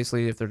kids,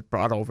 obviously, if they're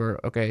brought over,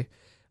 okay.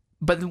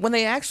 But when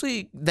they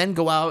actually then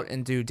go out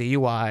and do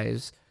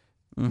DUIs,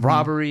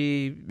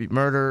 robbery,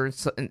 murder,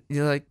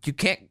 you're like, you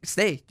can't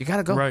stay, you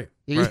gotta go, right?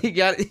 You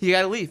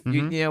gotta leave.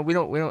 We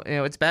don't,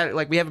 it's bad.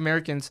 Like we have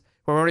Americans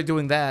who are already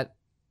doing that,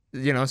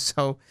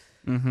 so.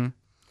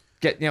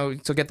 Get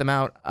them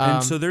out.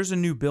 And so there's a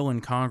new bill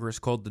in Congress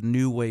called the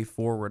New Way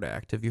Forward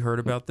Act. Have you heard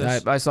about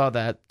this? I saw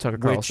that. Tucker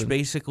Carlson. Which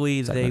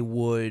basically they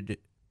would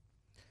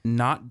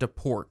not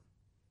deport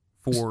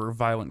for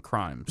violent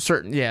crimes.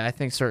 I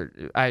think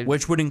certain.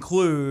 Which would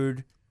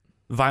include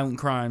violent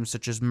crimes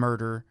such as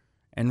murder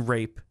and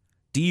rape.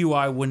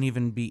 DUI wouldn't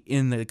even be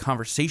in the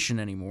conversation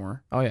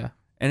anymore. Oh yeah.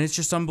 And it's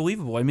just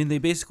unbelievable. I mean, they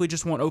basically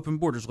just want open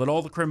borders. Let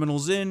all the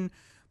criminals in.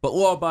 But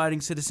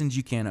law-abiding citizens,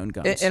 you can't own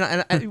guns.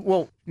 And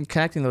well,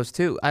 connecting those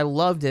two, I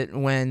loved it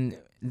when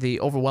the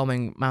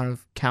overwhelming amount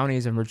of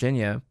counties in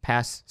Virginia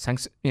passed,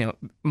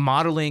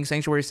 modeling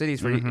sanctuary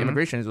cities for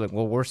immigration. It's like,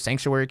 well, we're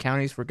sanctuary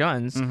counties for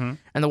guns. And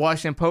the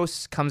Washington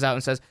Post comes out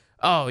and says,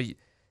 oh,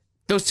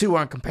 those two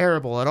aren't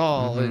comparable at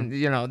all. And,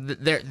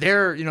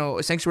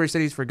 they're sanctuary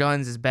cities for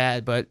guns is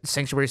bad, but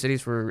sanctuary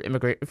cities for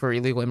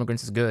illegal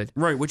immigrants is good.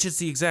 Right, which is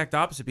the exact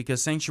opposite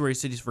because sanctuary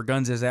cities for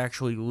guns is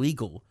actually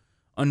legal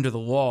under the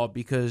law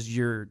because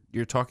you're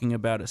talking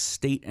about a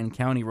state and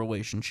county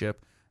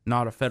relationship,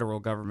 not a federal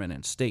government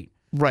and state.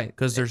 Right.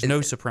 Because there's no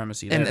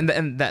supremacy there.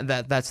 And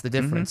that's the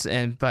difference.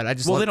 But I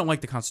just they don't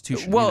like the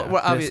Constitution. Well,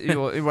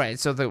 obviously, right.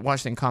 So the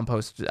Washington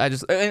Compost,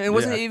 it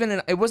wasn't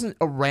it wasn't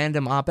a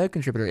random op-ed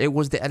contributor. It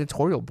was the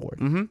editorial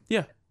board.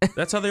 Yeah.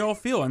 That's how they all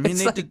feel. I mean,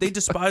 they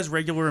despise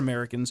regular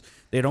Americans.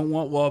 They don't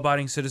want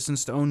law-abiding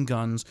citizens to own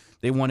guns.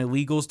 They want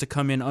illegals to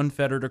come in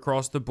unfettered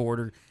across the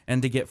border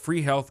and to get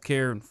free health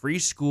care and free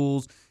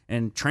schools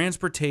and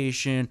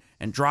transportation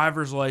and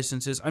driver's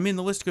licenses. I mean,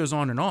 the list goes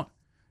on and on.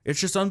 It's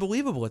just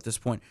unbelievable at this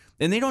point.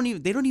 And they don't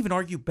even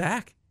argue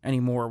back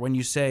anymore when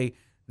you say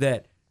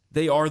that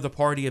they are the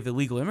party of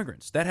illegal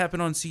immigrants. That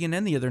happened on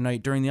CNN the other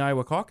night during the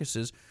Iowa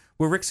caucuses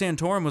where Rick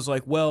Santorum was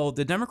like, well,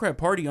 the Democrat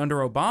Party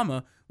under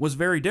Obama was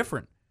very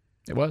different.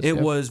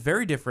 It was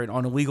very different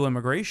on illegal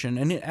immigration.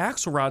 And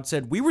Axelrod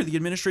said, we were the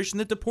administration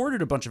that deported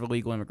a bunch of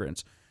illegal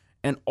immigrants.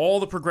 And all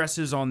the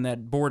progressives on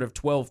that board of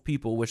 12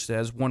 people, which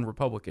has one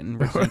Republican,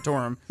 Rick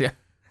Santorum,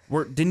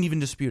 didn't even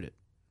dispute it.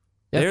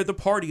 Yep. They're the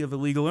party of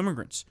illegal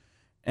immigrants.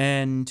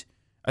 And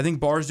I think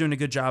Barr's doing a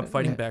good job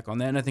fighting back on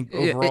that. And I think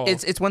overall...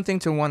 It's one thing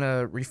to want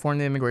to reform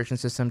the immigration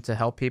system to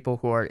help people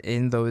who are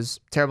in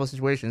those terrible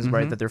situations,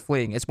 right, that they're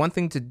fleeing. It's one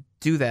thing to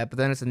do that, but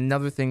then it's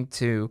another thing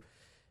to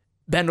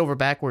bend over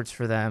backwards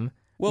for them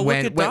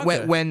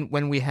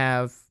when we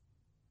have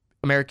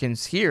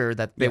Americans here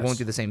that they won't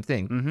do the same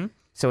thing.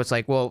 So it's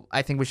like, well,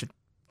 I think we should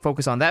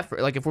focus on that.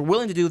 If we're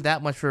willing to do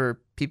that much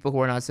for people who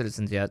are not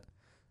citizens yet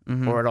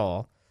or at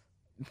all,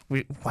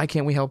 why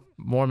can't we help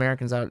more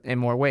Americans out in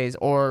more ways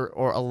or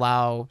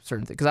allow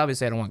certain things? Because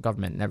obviously I don't want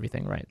government and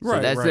everything, right? So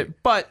that's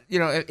it. But,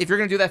 if you're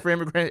going to do that for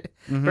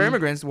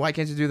immigrants, why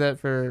can't you do that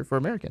for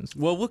Americans?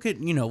 Well, look at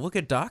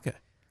DACA.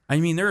 I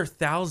mean, there are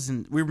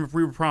thousands. We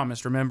were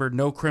promised, remember,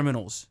 no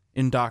criminals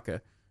in DACA.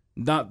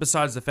 Not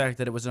besides the fact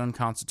that it was an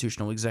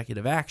unconstitutional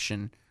executive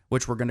action,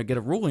 which we're going to get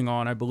a ruling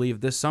on, I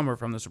believe, this summer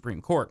from the Supreme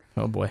Court.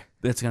 Oh, boy.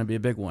 That's going to be a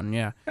big one,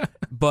 yeah.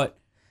 But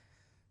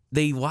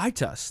they lied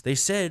to us. They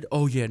said,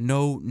 oh, yeah,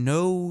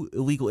 no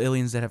illegal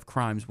aliens that have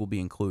crimes will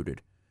be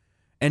included.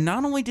 And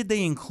not only did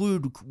they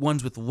include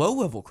ones with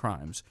low-level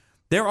crimes,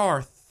 there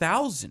are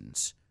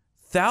thousands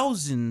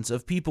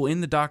of people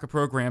in the DACA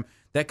program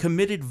that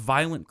committed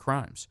violent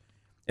crimes.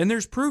 And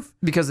there's proof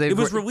because it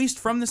was released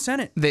from the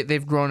Senate.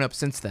 They've grown up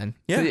since then.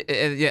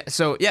 Yeah,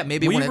 So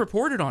maybe we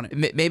reported on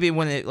it. Maybe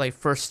when it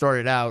first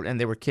started out and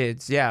they were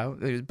kids,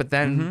 but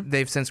then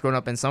they've since grown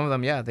up, and some of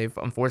them, they've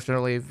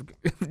unfortunately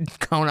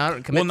gone out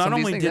and committed. Well, not some of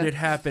only these did things, it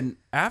happen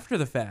after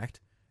the fact,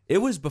 It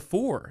was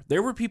before.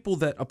 There were people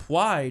that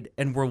applied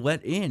and were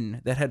let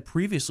in that had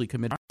previously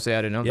committed. Say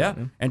I didn't know Yeah,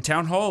 that. and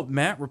Town Hall,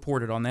 Matt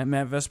reported on that.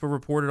 Matt Vespa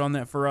reported on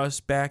that for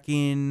us back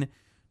in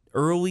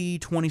early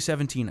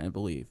 2017, I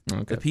believe.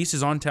 Okay. The piece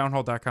is on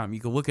townhall.com. You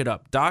can look it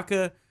up.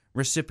 DACA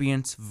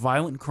recipients,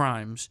 violent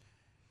crimes,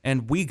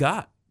 and we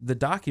got the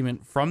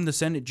document from the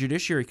Senate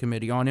Judiciary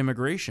Committee on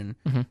Immigration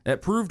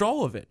that proved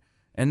all of it,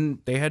 and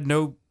they had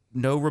no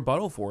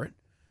rebuttal for it.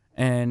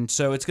 And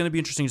so it's going to be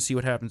interesting to see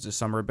what happens this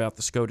summer about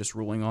the SCOTUS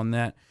ruling on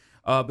that.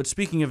 But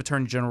speaking of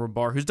Attorney General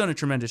Barr, who's done a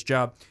tremendous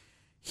job,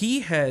 he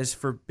has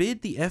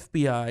forbid the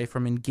FBI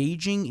from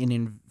engaging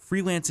in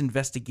freelance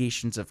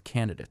investigations of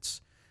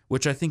candidates,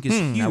 which I think is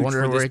huge I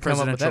wonder for where this he came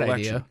up with presidential that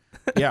election.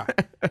 Yeah,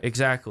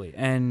 exactly.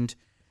 And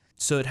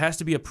so it has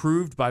to be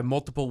approved by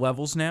multiple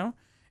levels now.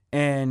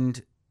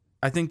 And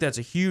I think that's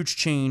a huge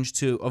change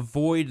to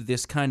avoid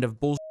this kind of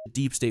bullshit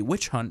deep state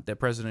witch hunt that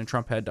President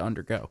Trump had to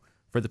undergo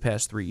for the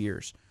past 3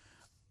 years.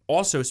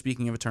 Also,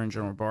 speaking of Attorney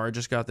General Barr, I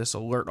just got this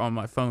alert on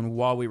my phone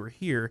while we were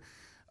here.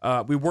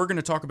 We were going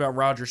to talk about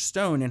Roger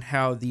Stone and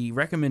how the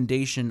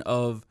recommendation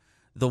of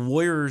the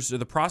lawyers or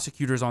the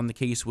prosecutors on the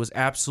case was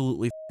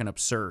absolutely fucking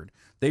absurd.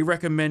 They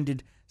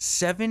recommended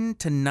 7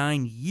 to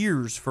 9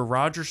 years for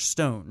Roger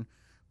Stone,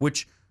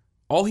 which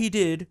all he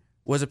did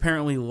was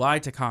apparently lie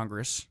to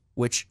Congress,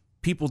 which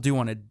people do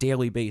on a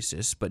daily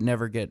basis, but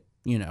never get,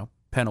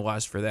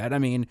 penalized for that. I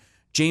mean,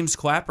 James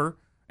Clapper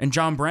and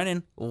John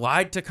Brennan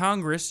lied to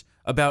Congress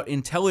about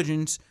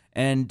intelligence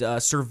and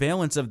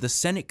surveillance of the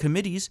Senate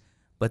committees,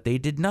 but they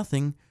did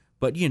nothing.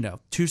 But,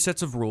 two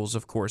sets of rules,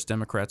 of course,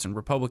 Democrats and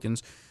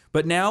Republicans.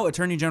 But now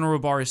Attorney General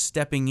Barr is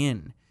stepping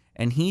in,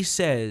 and he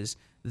says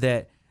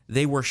that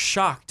they were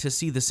shocked to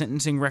see the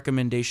sentencing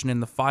recommendation in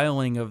the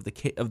filing of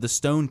the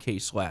Stone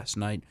case last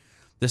night.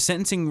 The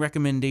sentencing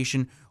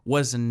recommendation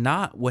was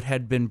not what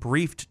had been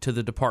briefed to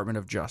the Department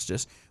of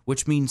Justice,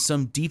 which means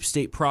some deep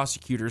state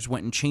prosecutors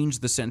went and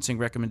changed the sentencing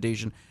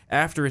recommendation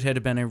after it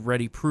had been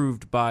already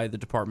proved by the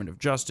Department of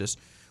Justice.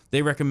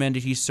 They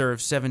recommended he serve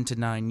 7 to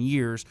 9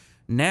 years.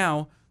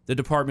 Now, the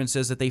department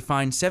says that they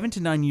find 7 to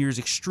 9 years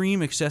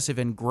extreme, excessive,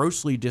 and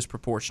grossly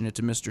disproportionate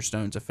to Mr.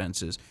 Stone's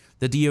offenses.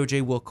 The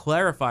DOJ will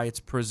clarify its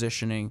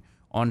positioning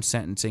on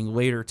sentencing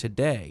later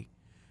today,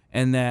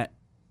 and that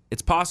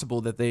it's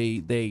possible that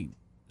they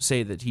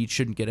say that he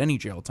shouldn't get any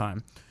jail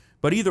time.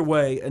 But either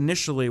way,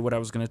 initially what I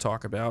was going to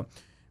talk about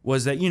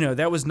was that,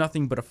 that was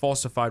nothing but a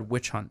falsified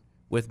witch hunt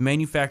with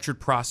manufactured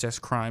process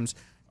crimes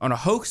on a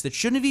hoax that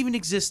shouldn't have even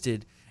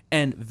existed,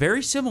 and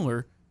very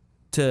similar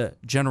to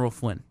General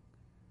Flynn.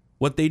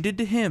 What they did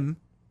to him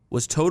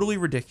was totally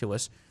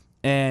ridiculous,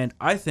 and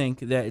I think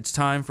that it's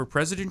time for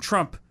President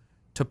Trump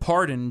to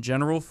pardon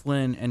General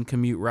Flynn and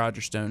commute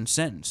Roger Stone's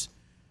sentence.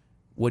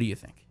 What do you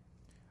think?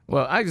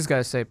 Well, I just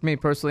gotta say, me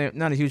personally, I'm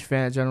not a huge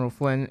fan of General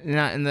Flynn,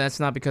 and that's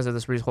not because of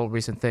this whole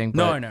recent thing.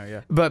 But, No, I know,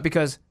 yeah. But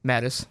because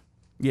Mattis,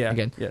 Yeah,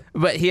 again. yeah.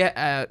 But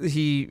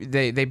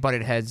they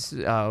butted heads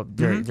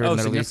during the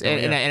Middle East,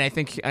 and I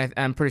think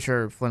I'm pretty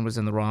sure Flynn was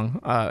in the wrong.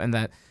 And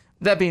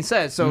that being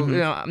said, so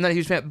I'm not a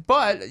huge fan,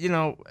 but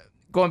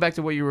going back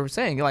to what you were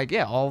saying,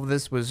 all of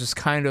this was just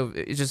kind of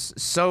it's just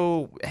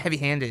so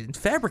heavy-handed,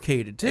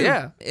 Fabricated too.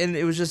 yeah, and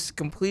it was just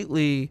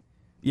completely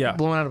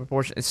blown out of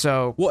proportion.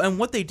 So Well, and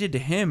what they did to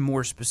him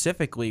more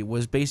specifically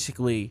was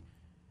basically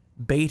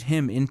bait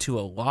him into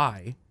a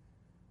lie,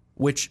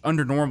 which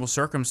under normal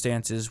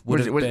circumstances would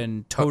have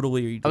been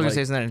totally. I was gonna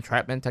say, isn't that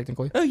entrapment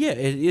technically? Oh yeah,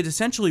 it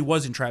essentially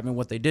was entrapment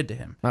what they did to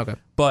him. Okay.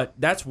 But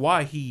that's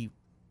why he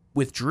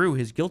withdrew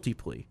his guilty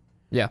plea.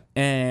 Yeah.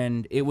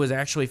 And it was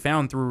actually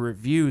found through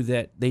review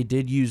that they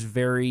did use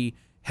very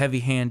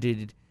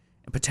heavy-handed,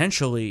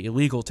 potentially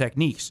illegal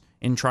techniques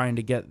in trying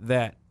to get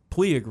that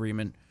plea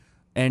agreement.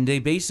 And they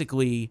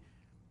basically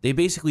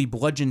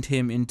bludgeoned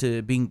him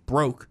into being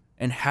broke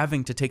and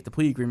having to take the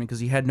plea agreement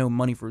because he had no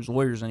money for his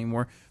lawyers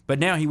anymore. But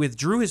now he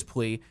withdrew his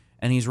plea,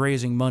 and he's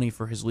raising money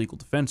for his legal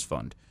defense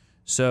fund.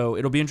 So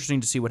it'll be interesting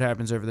to see what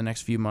happens over the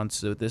next few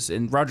months with this.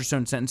 And Roger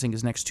Stone's sentencing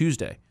is next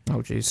Tuesday.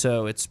 Oh, geez.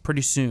 So it's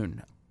pretty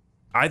soon.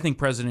 I think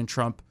President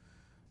Trump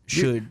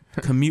should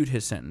commute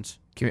his sentence.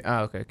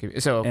 Okay.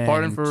 So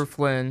pardon for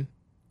Flynn.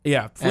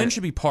 Yeah, Flynn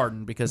should be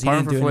pardoned because he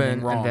Pardon didn't for do Flynn,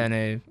 anything wrong. and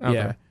then okay.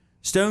 Yeah.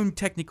 Stone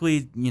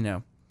technically,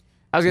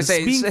 I was gonna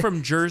say, being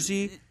from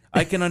Jersey,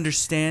 I can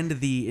understand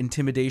the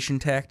intimidation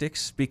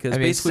tactics because I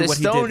mean, basically what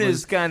Stone he did was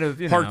is kind of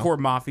hardcore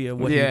mafia.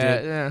 What he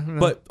did,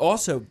 but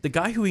also the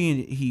guy who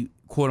he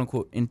quote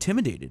unquote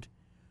intimidated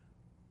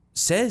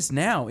says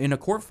now in a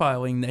court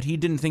filing that he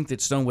didn't think that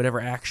Stone would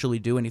ever actually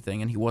do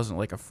anything, and he wasn't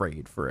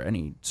afraid for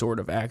any sort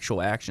of actual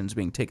actions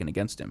being taken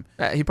against him.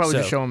 He probably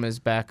just show him his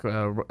back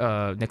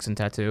Nixon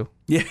tattoo.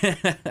 Yeah,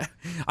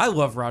 I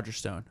love Roger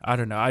Stone. I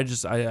don't know.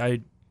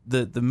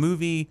 The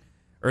movie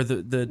or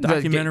the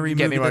documentary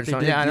Get movie Me, that Roger they Stone.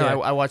 did. Yeah, I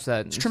know. I watched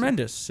that. It's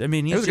tremendous. I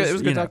mean, It was good. It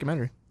was a good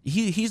documentary.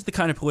 He's the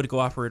kind of political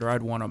operator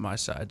I'd want on my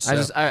side.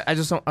 So. I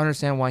just don't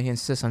understand why he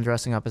insists on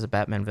dressing up as a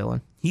Batman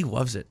villain. He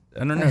loves it. I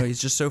don't know.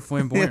 He's just so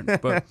flamboyant.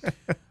 But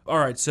all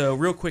right. So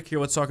real quick here,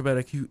 let's talk about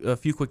a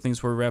few quick things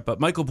before we wrap up.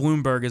 Michael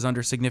Bloomberg is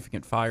under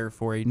significant fire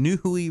for a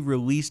newly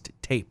released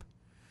tape.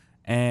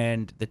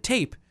 And the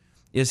tape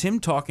is him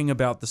talking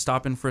about the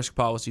stop and frisk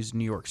policies in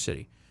New York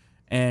City.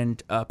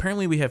 And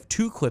apparently we have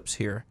 2 clips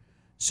here.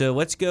 So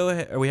let's go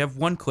ahead. We have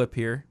 1 clip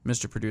here,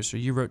 Mr. Producer.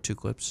 You wrote 2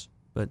 clips,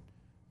 but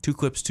 2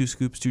 clips, 2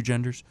 scoops, 2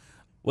 genders.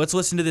 Let's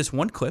listen to this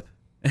 1 clip,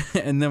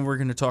 and then we're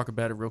going to talk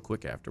about it real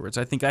quick afterwards.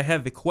 I think I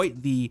have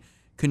quite the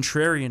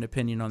contrarian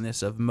opinion on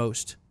this of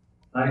most.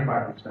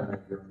 95% of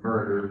your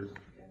murderers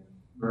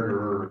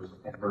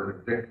and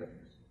murder victims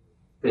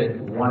fit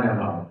one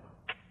MO.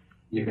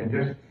 You can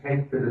just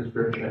take the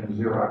description,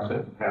 Xerox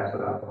it, and pass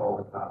it out to all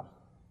the cops.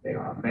 They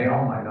are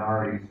male,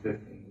 minorities, 15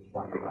 to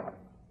 25.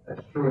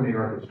 That's true in New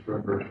York, it's true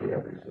in virtually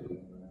every city.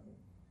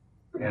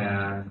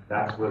 And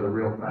that's where the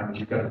real crime is.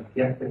 You've got to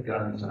get the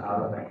guns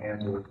out of the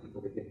hands of the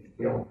people that get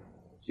killed.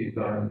 So you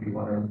want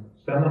to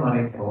spend the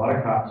money, put a lot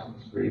of cops in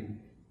the street,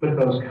 put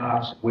those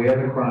cops where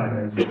the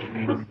crime is, which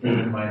means in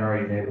the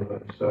minority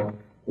neighborhoods. So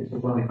it's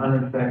one of the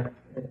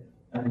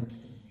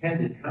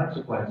unintended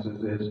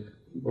consequences is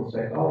people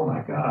say, oh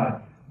my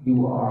God,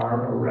 you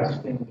are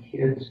arresting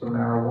kids for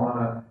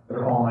marijuana that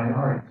are all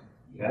minorities.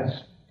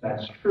 Yes,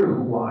 that's true.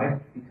 Why?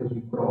 Because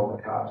we put all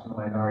the cops in the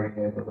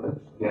minority neighborhoods.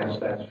 Yes,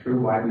 that's true.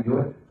 Why we do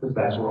it? Because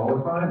that's where all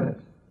the crime is.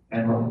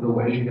 And the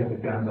way you get the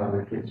guns out of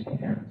the kids'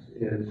 hands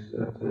is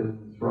to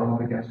throw them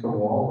up against the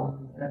wall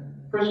and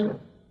frisk them.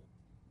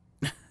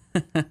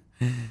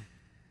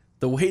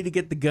 The way to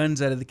get the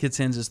guns out of the kids'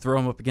 hands is throw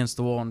them up against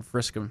the wall and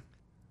frisk them.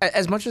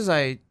 As much as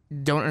I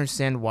don't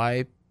understand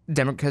why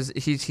because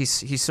he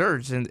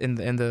surged in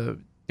the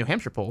New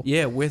Hampshire poll.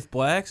 Yeah, with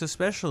blacks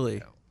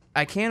especially.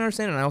 I can't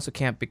understand it, and I also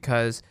can't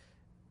because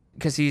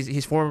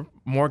he's for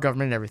more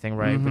government and everything,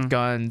 right? With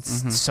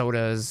guns,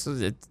 sodas,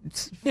 sodas,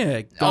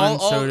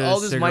 all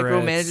this cigarettes,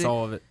 micromanaging,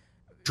 all of it,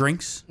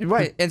 drinks,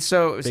 right? And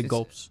so big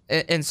gulps.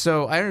 And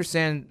so I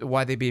understand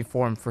why they'd be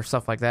informed for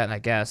stuff like that, I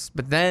guess.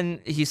 But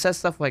then he says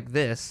stuff like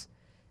this,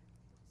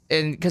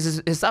 and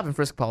because his stop and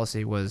frisk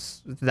policy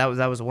was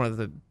one of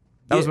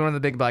the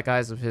big black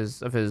eyes of his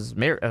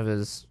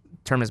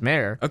term as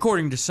mayor,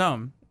 according to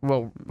some.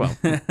 Well,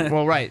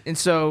 right. And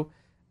so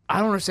I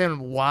don't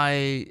understand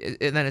why.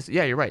 And then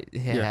you're right.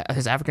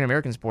 His African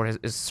American support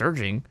is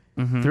surging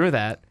through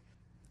that.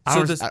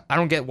 I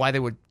don't get why they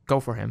would go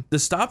for him. The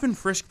stop and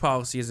frisk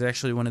policy is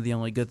actually one of the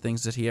only good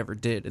things that he ever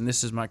did, and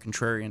this is my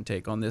contrarian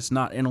take on this,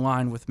 not in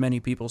line with many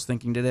people's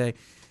thinking today.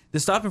 The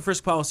stop and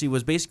frisk policy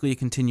was basically a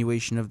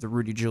continuation of the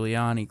Rudy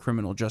Giuliani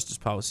criminal justice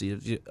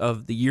policy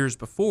of the years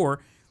before,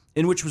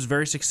 in which was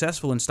very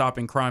successful in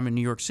stopping crime in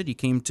New York City,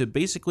 came to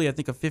basically, I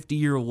think, a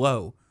 50-year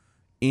low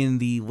in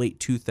the late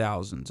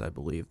 2000s, I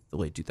believe, the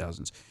late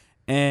 2000s.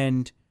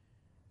 And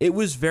it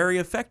was very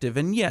effective.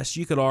 And yes,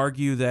 you could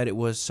argue that it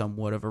was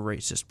somewhat of a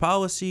racist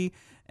policy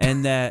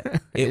and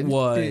that it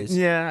was...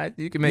 Yeah,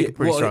 you can make a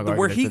pretty strong argument.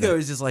 Where he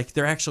goes is like,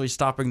 they're actually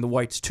stopping the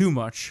whites too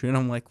much. And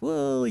I'm like,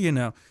 well,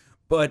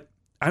 But,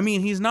 I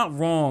mean, he's not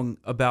wrong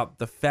about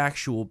the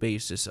factual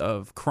basis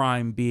of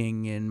crime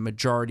being in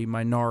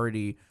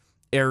majority-minority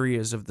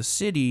areas of the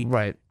city,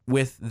 right,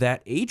 with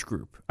that age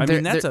group. I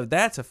mean,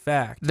 that's a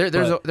fact.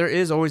 There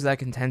is always that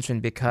contention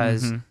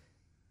because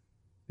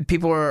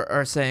people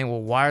are saying,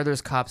 well, why are there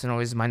cops in all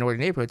these minority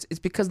neighborhoods? It's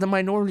because the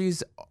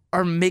minorities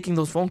are making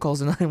those phone calls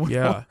to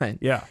 911.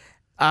 Yeah.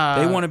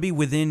 They want to be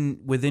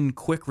within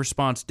quick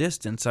response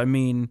distance. I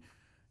mean,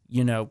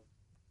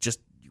 just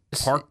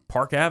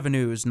Park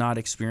Avenue is not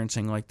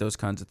experiencing like those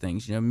kinds of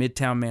things.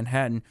 Midtown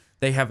Manhattan,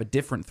 they have a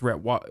different threat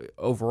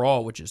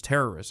overall, which is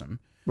terrorism.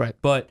 Right.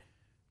 But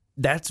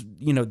that's,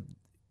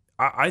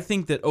 I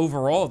think that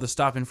overall the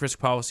stop and frisk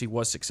policy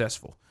was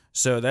successful.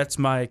 So that's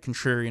my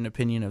contrarian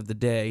opinion of the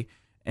day.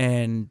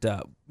 And,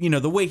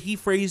 the way he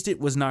phrased it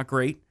was not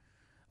great.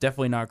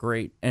 Definitely not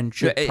great. And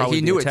should probably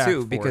he knew it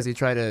too because he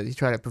tried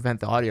to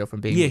prevent the audio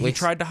from being released. He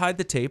tried to hide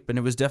the tape, and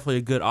it was definitely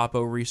a good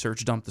Oppo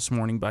research dump this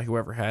morning by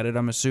whoever had it.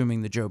 I'm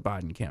assuming the Joe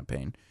Biden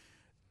campaign,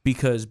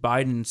 because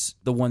Biden's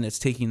the one that's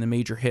taking the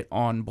major hit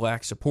on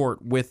black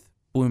support with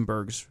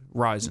Bloomberg's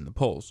rise in the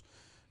polls.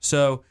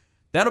 So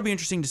that'll be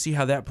interesting to see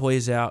how that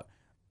plays out.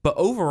 But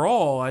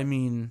overall, I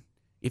mean,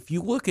 if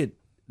you look at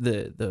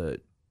the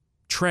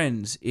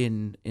trends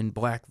in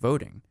black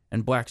voting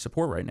and black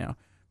support right now,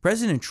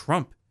 President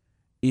Trump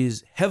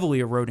is heavily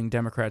eroding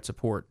Democrat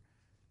support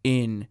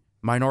in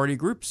minority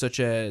groups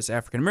such as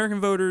African American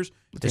voters,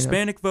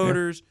 Hispanic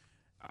voters,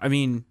 I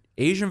mean,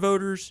 Asian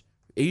voters,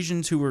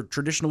 Asians who were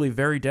traditionally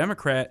very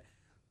Democrat,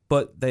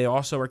 but they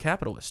also are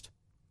capitalist.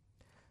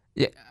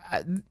 Yeah,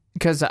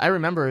 because I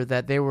remember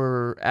that they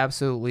were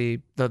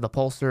absolutely, the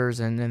pollsters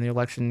and the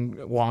election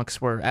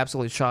wonks were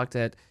absolutely shocked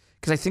at,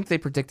 because I think they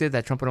predicted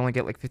that Trump would only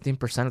get like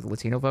 15% of the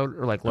Latino vote,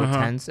 or like low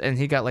tens, and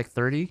he got like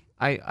 30.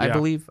 I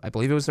believe it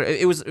was 30.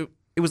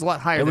 It was a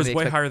lot higher. It was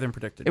way higher than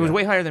predicted. It was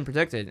way higher than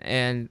predicted.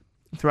 And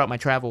throughout my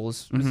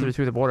travels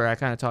through the border, I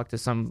kind of talked to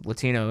some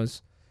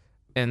Latinos,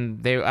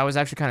 and I was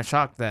actually kind of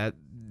shocked that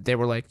they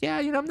were like, yeah,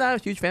 I'm not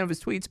a huge fan of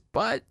his tweets,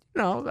 but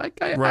I'm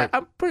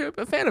pretty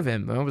a fan of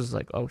him. And I was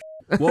like, oh.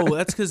 Well,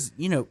 that's because,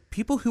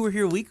 people who were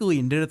here legally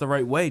and did it the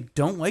right way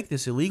don't like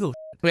this illegal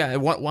Yeah,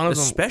 one of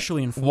them,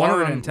 especially in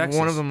Florida and Texas.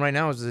 One of them right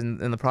now is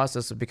in the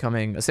process of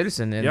becoming a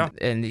citizen,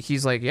 and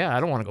he's like, yeah, I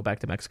don't want to go back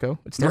to Mexico.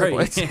 It's terrible.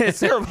 Right. It's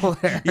terrible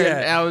there. Yeah.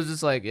 And I was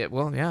just like,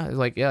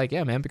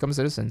 yeah, man, become a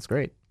citizen. It's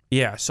great.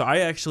 Yeah, so I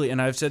actually,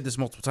 and I've said this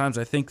multiple times,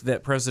 I think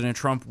that President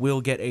Trump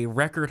will get a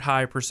record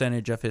high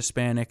percentage of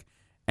Hispanic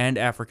and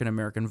African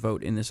American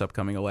vote in this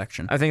upcoming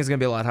election. I think it's going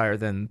to be a lot higher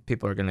than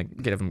people are going to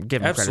give him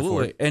credit for.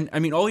 Absolutely. And I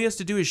mean, all he has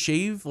to do is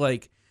shave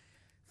like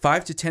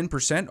 5 to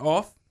 10%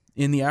 off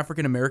in the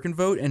African American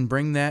vote and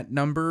bring that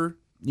number,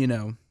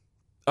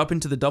 up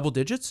into the double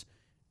digits.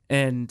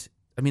 And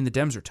I mean, the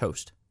Dems are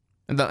toast.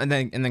 And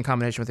then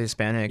combination with the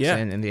Hispanics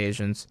and the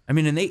Asians. I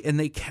mean,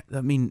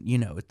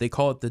 they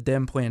call it the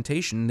Dem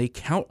plantation. They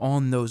count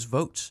on those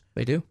votes.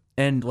 They do.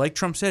 And like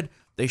Trump said,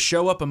 they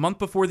show up a month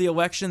before the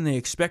election, they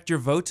expect your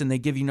votes, and they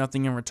give you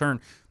nothing in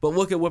return. But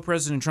look at what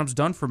President Trump's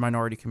done for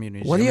minority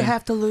communities. What do you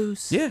have to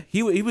lose? Yeah,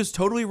 he was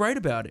totally right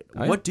about it.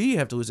 Oh, yeah. What do you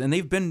have to lose? And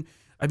they've been,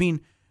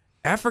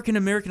 African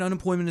American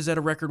unemployment is at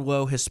a record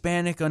low.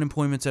 Hispanic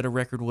unemployment's at a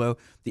record low.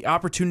 The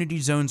opportunity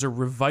zones are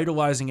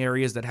revitalizing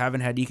areas that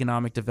haven't had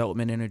economic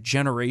development in a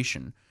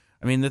generation.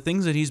 I mean, the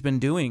things that he's been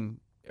doing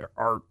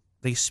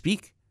they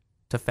speak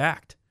to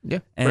fact. Yeah.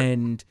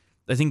 And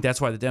I think that's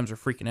why the Dems are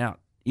freaking out,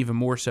 even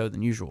more so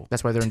than usual.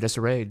 That's why they're in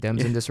disarray.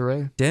 Dems in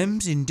disarray.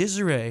 Dems in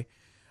disarray.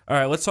 All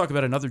right, let's talk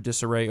about another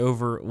disarray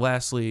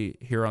lastly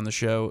here on the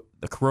show,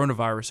 the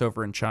coronavirus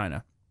over in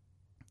China.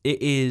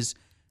 It is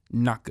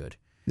not good.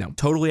 No.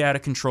 Totally out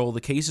of control. The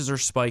cases are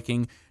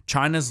spiking.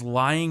 China's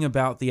lying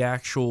about the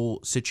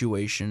actual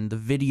situation. The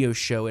videos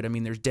show it. I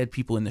mean, there's dead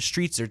people in the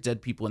streets. There's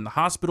dead people in the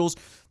hospitals.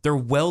 They're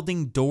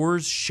welding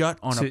doors shut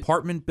on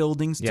apartment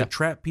buildings to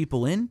trap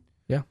people in.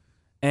 Yeah.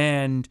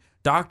 And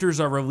doctors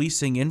are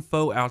releasing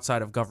info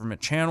outside of government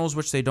channels,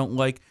 which they don't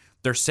like.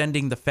 They're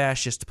sending the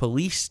fascist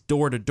police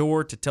door to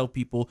door to tell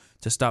people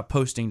to stop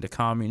posting to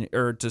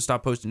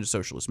stop posting to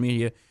socialist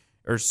media.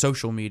 Or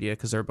social media,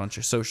 because they're a bunch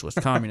of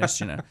socialist communists,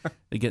 They're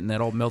getting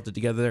that all melted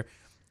together there.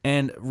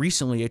 And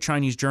recently, a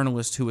Chinese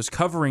journalist who was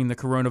covering the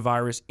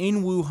coronavirus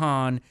in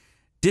Wuhan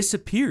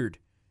disappeared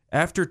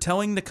after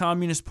telling the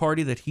Communist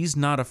Party that he's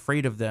not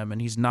afraid of them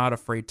and he's not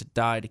afraid to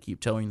die to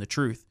keep telling the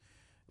truth,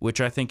 which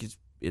I think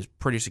is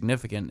pretty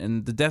significant.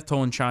 And the death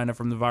toll in China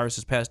from the virus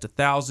has passed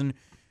 1,000.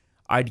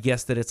 I'd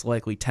guess that it's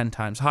likely 10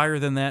 times higher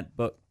than that,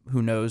 but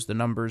who knows the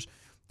numbers.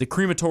 The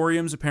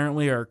crematoriums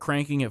apparently are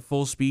cranking at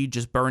full speed,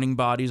 just burning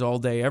bodies all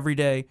day, every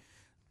day.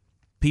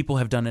 People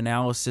have done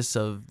analysis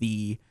of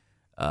the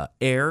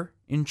air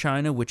in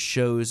China, which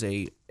shows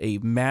a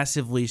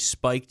massively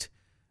spiked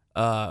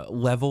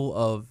level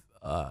of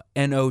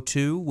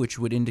NO2, which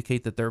would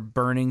indicate that they're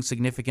burning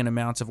significant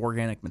amounts of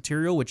organic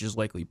material, which is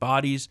likely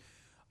bodies.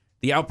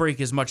 The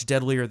outbreak is much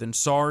deadlier than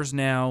SARS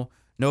now.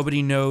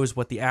 Nobody knows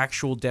what the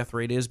actual death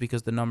rate is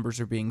because the numbers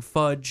are being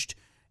fudged.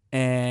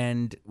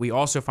 And we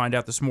also find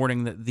out this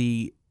morning that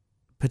the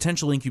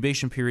potential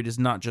incubation period is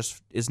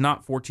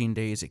not 14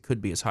 days. It could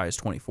be as high as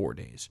 24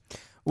 days.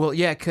 Well,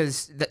 yeah,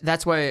 because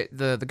that's why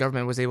the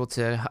government was able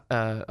to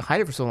hide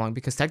it for so long,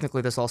 because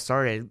technically this all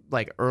started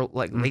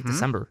late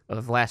December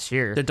of last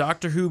year. The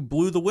doctor who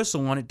blew the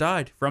whistle on it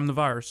died from the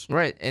virus.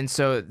 Right, and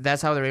so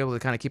that's how they're able to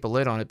kind of keep a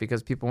lid on it,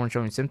 because people weren't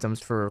showing symptoms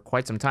for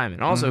quite some time.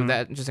 And also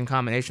that just in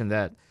combination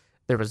that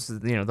there was,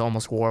 the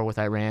almost war with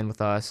Iran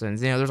with us, and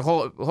there's a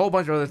whole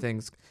bunch of other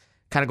things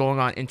kind of going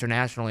on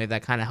internationally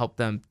that kind of helped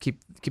them keep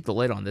the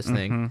lid on this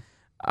thing.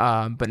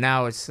 But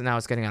now it's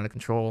getting out of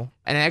control.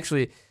 And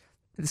actually,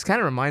 this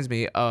kind of reminds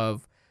me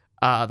of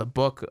the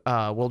book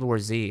World War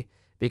Z,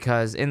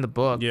 because in the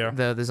book,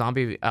 the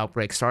zombie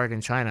outbreak started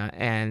in China,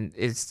 and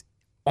it's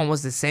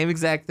almost the same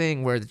exact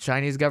thing where the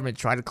Chinese government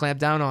tried to clamp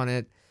down on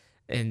it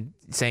and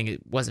saying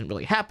it wasn't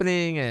really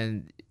happening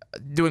and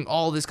doing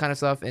all this kind of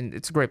stuff. And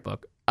it's a great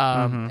book.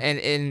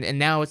 And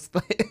now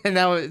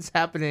it's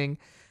happening.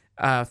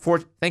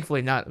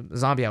 Thankfully not a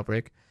zombie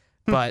outbreak,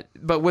 but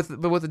with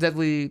a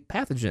deadly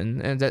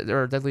pathogen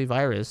or deadly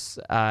virus.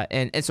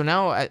 And so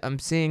now I'm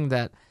seeing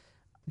that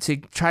to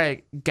try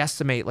to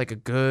guesstimate like to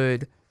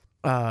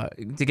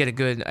get a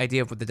good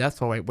idea of what the death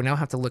toll rate, we now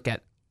have to look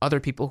at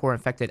other people who are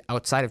infected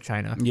outside of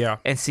China,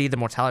 and see the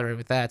mortality rate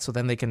with that. So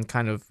then they can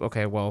kind of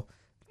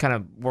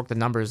work the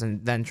numbers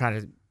and then try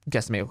to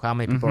guesstimate how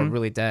many people are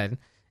really dead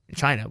in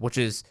China, which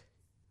is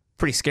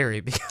pretty scary,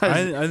 because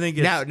I think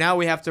now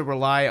we have to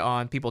rely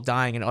on people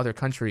dying in other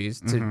countries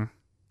to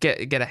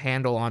get a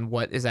handle on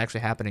what is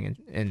actually happening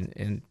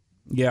in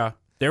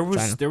there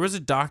was China. a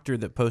doctor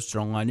that posted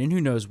online, and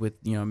who knows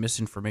with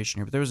misinformation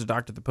here, but there was a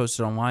doctor that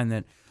posted online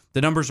that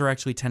the numbers are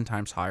actually 10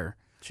 times higher.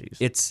 Jeez.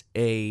 It's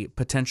a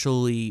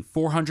potentially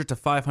 400 to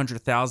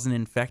 500,000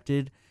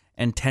 infected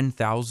and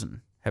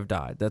 10,000 have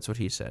died. That's what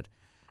he said.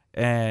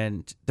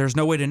 And there's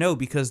no way to know,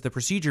 because the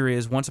procedure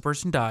is once a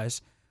person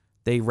dies,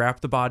 they wrap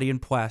the body in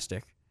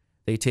plastic.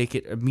 They take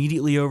it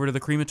immediately over to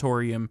the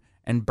crematorium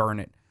and burn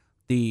it.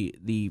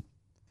 The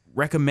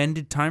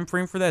recommended time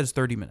frame for that is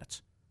 30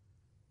 minutes.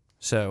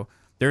 So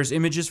there's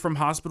images from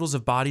hospitals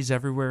of bodies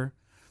everywhere.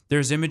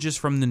 There's images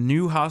from the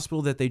new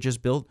hospital that they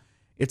just built.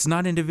 It's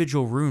not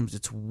individual rooms.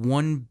 It's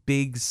one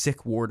big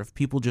sick ward of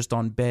people just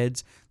on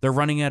beds. They're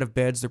running out of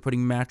beds. They're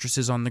putting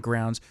mattresses on the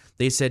grounds.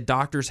 They said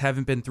doctors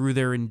haven't been through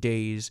there in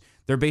days.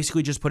 They're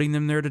basically just putting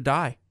them there to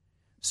die.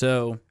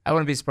 So I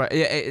wouldn't be surprised.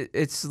 Yeah,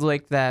 it's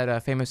like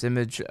that famous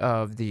image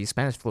of the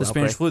Spanish flu. the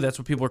Spanish flu, that's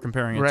what people are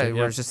comparing it right? to.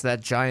 Where Yeah. it's just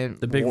that giant,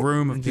 The big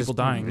room of just- people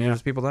dying, yeah.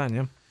 Just people dying.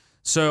 Yeah.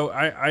 So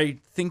I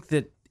think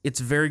that it's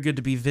very good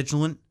to be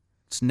vigilant.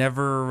 It's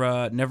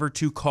never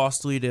too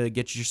costly to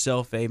get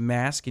yourself a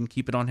mask and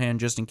keep it on hand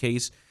just in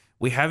case.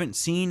 We haven't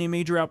seen a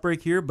major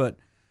outbreak here, but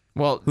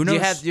Well, who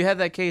knows? You had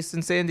that case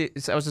in I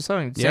was just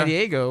telling Yeah. San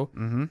Diego,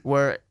 Mm-hmm.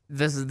 where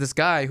this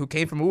guy who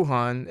came from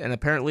Wuhan, and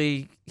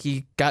apparently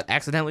he got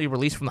accidentally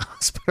released from the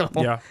hospital.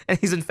 Yeah. And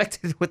he's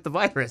infected with the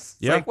virus.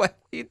 It's Yeah. like, what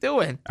are you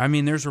doing? I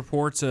mean, there's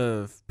reports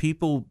of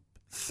people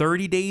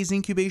 30 days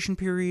incubation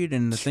period,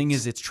 and the thing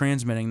is, it's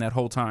transmitting that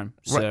whole time.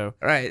 So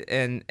Right.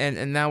 And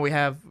now we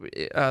have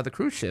the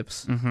cruise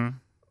ships. Mm-hmm.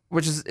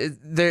 Which is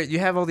there? You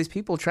have all these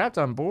people trapped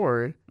on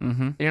board,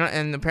 Mm-hmm. you know,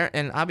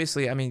 and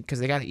obviously, I mean, because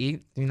they got to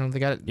eat, you know, they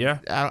got Yeah.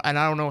 and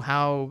I don't know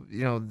how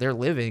they're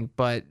living,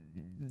 but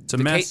It's a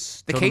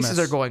mess. The Total cases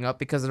mess. are going up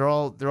because they're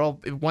all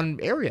in one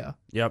area.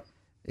 Yep.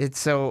 It's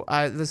so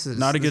this is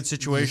Not a good this-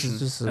 situation.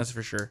 this is- That's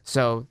for sure.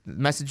 So the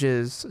message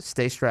is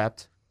stay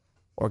strapped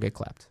or get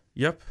clapped.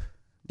 Yep.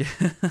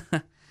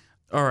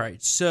 All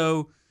right.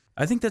 So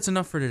I think that's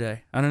enough for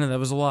today. I don't know. That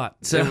was a lot.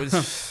 So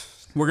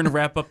we're going to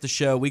wrap up the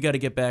show. We got to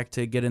get back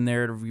to get in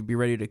there to be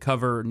ready to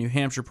cover New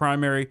Hampshire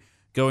primary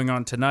going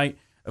on tonight.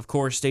 Of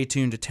course, stay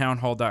tuned to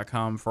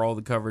townhall.com for all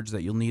the coverage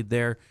that you'll need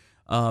there.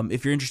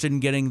 If you're interested in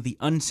getting the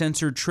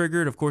uncensored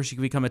Triggered, of course, you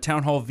can become a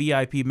Town Hall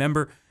VIP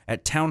member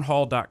at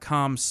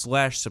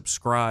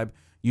townhall.com/subscribe.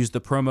 Use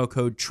the promo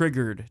code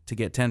TRIGGERED to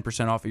get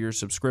 10% off of your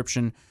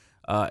subscription,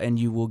 and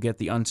you will get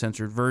the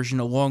uncensored version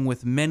along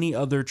with many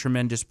other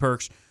tremendous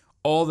perks.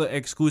 All the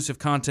exclusive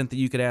content that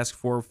you could ask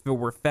for.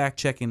 We're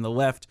fact-checking the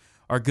left.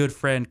 Our good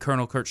friend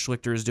Colonel Kurt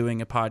Schlichter is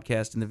doing a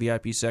podcast in the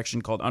VIP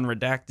section called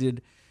Unredacted,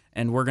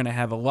 and we're going to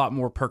have a lot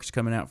more perks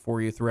coming out for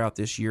you throughout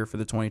this year for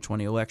the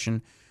 2020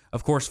 election.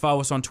 Of course,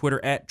 follow us on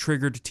Twitter at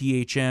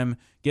TriggeredTHM.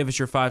 Give us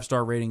your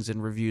 5-star ratings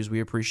and reviews.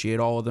 We appreciate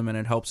all of them, and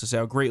it helps us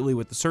out greatly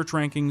with the search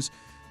rankings.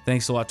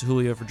 Thanks a lot to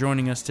Julio for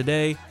joining us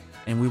today,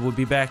 and we will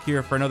be back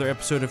here for another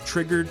episode of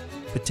Triggered,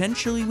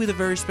 potentially with a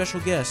very special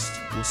guest.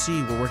 We'll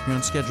see. We're working on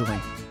scheduling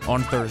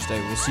on Thursday.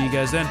 We'll see you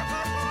guys then.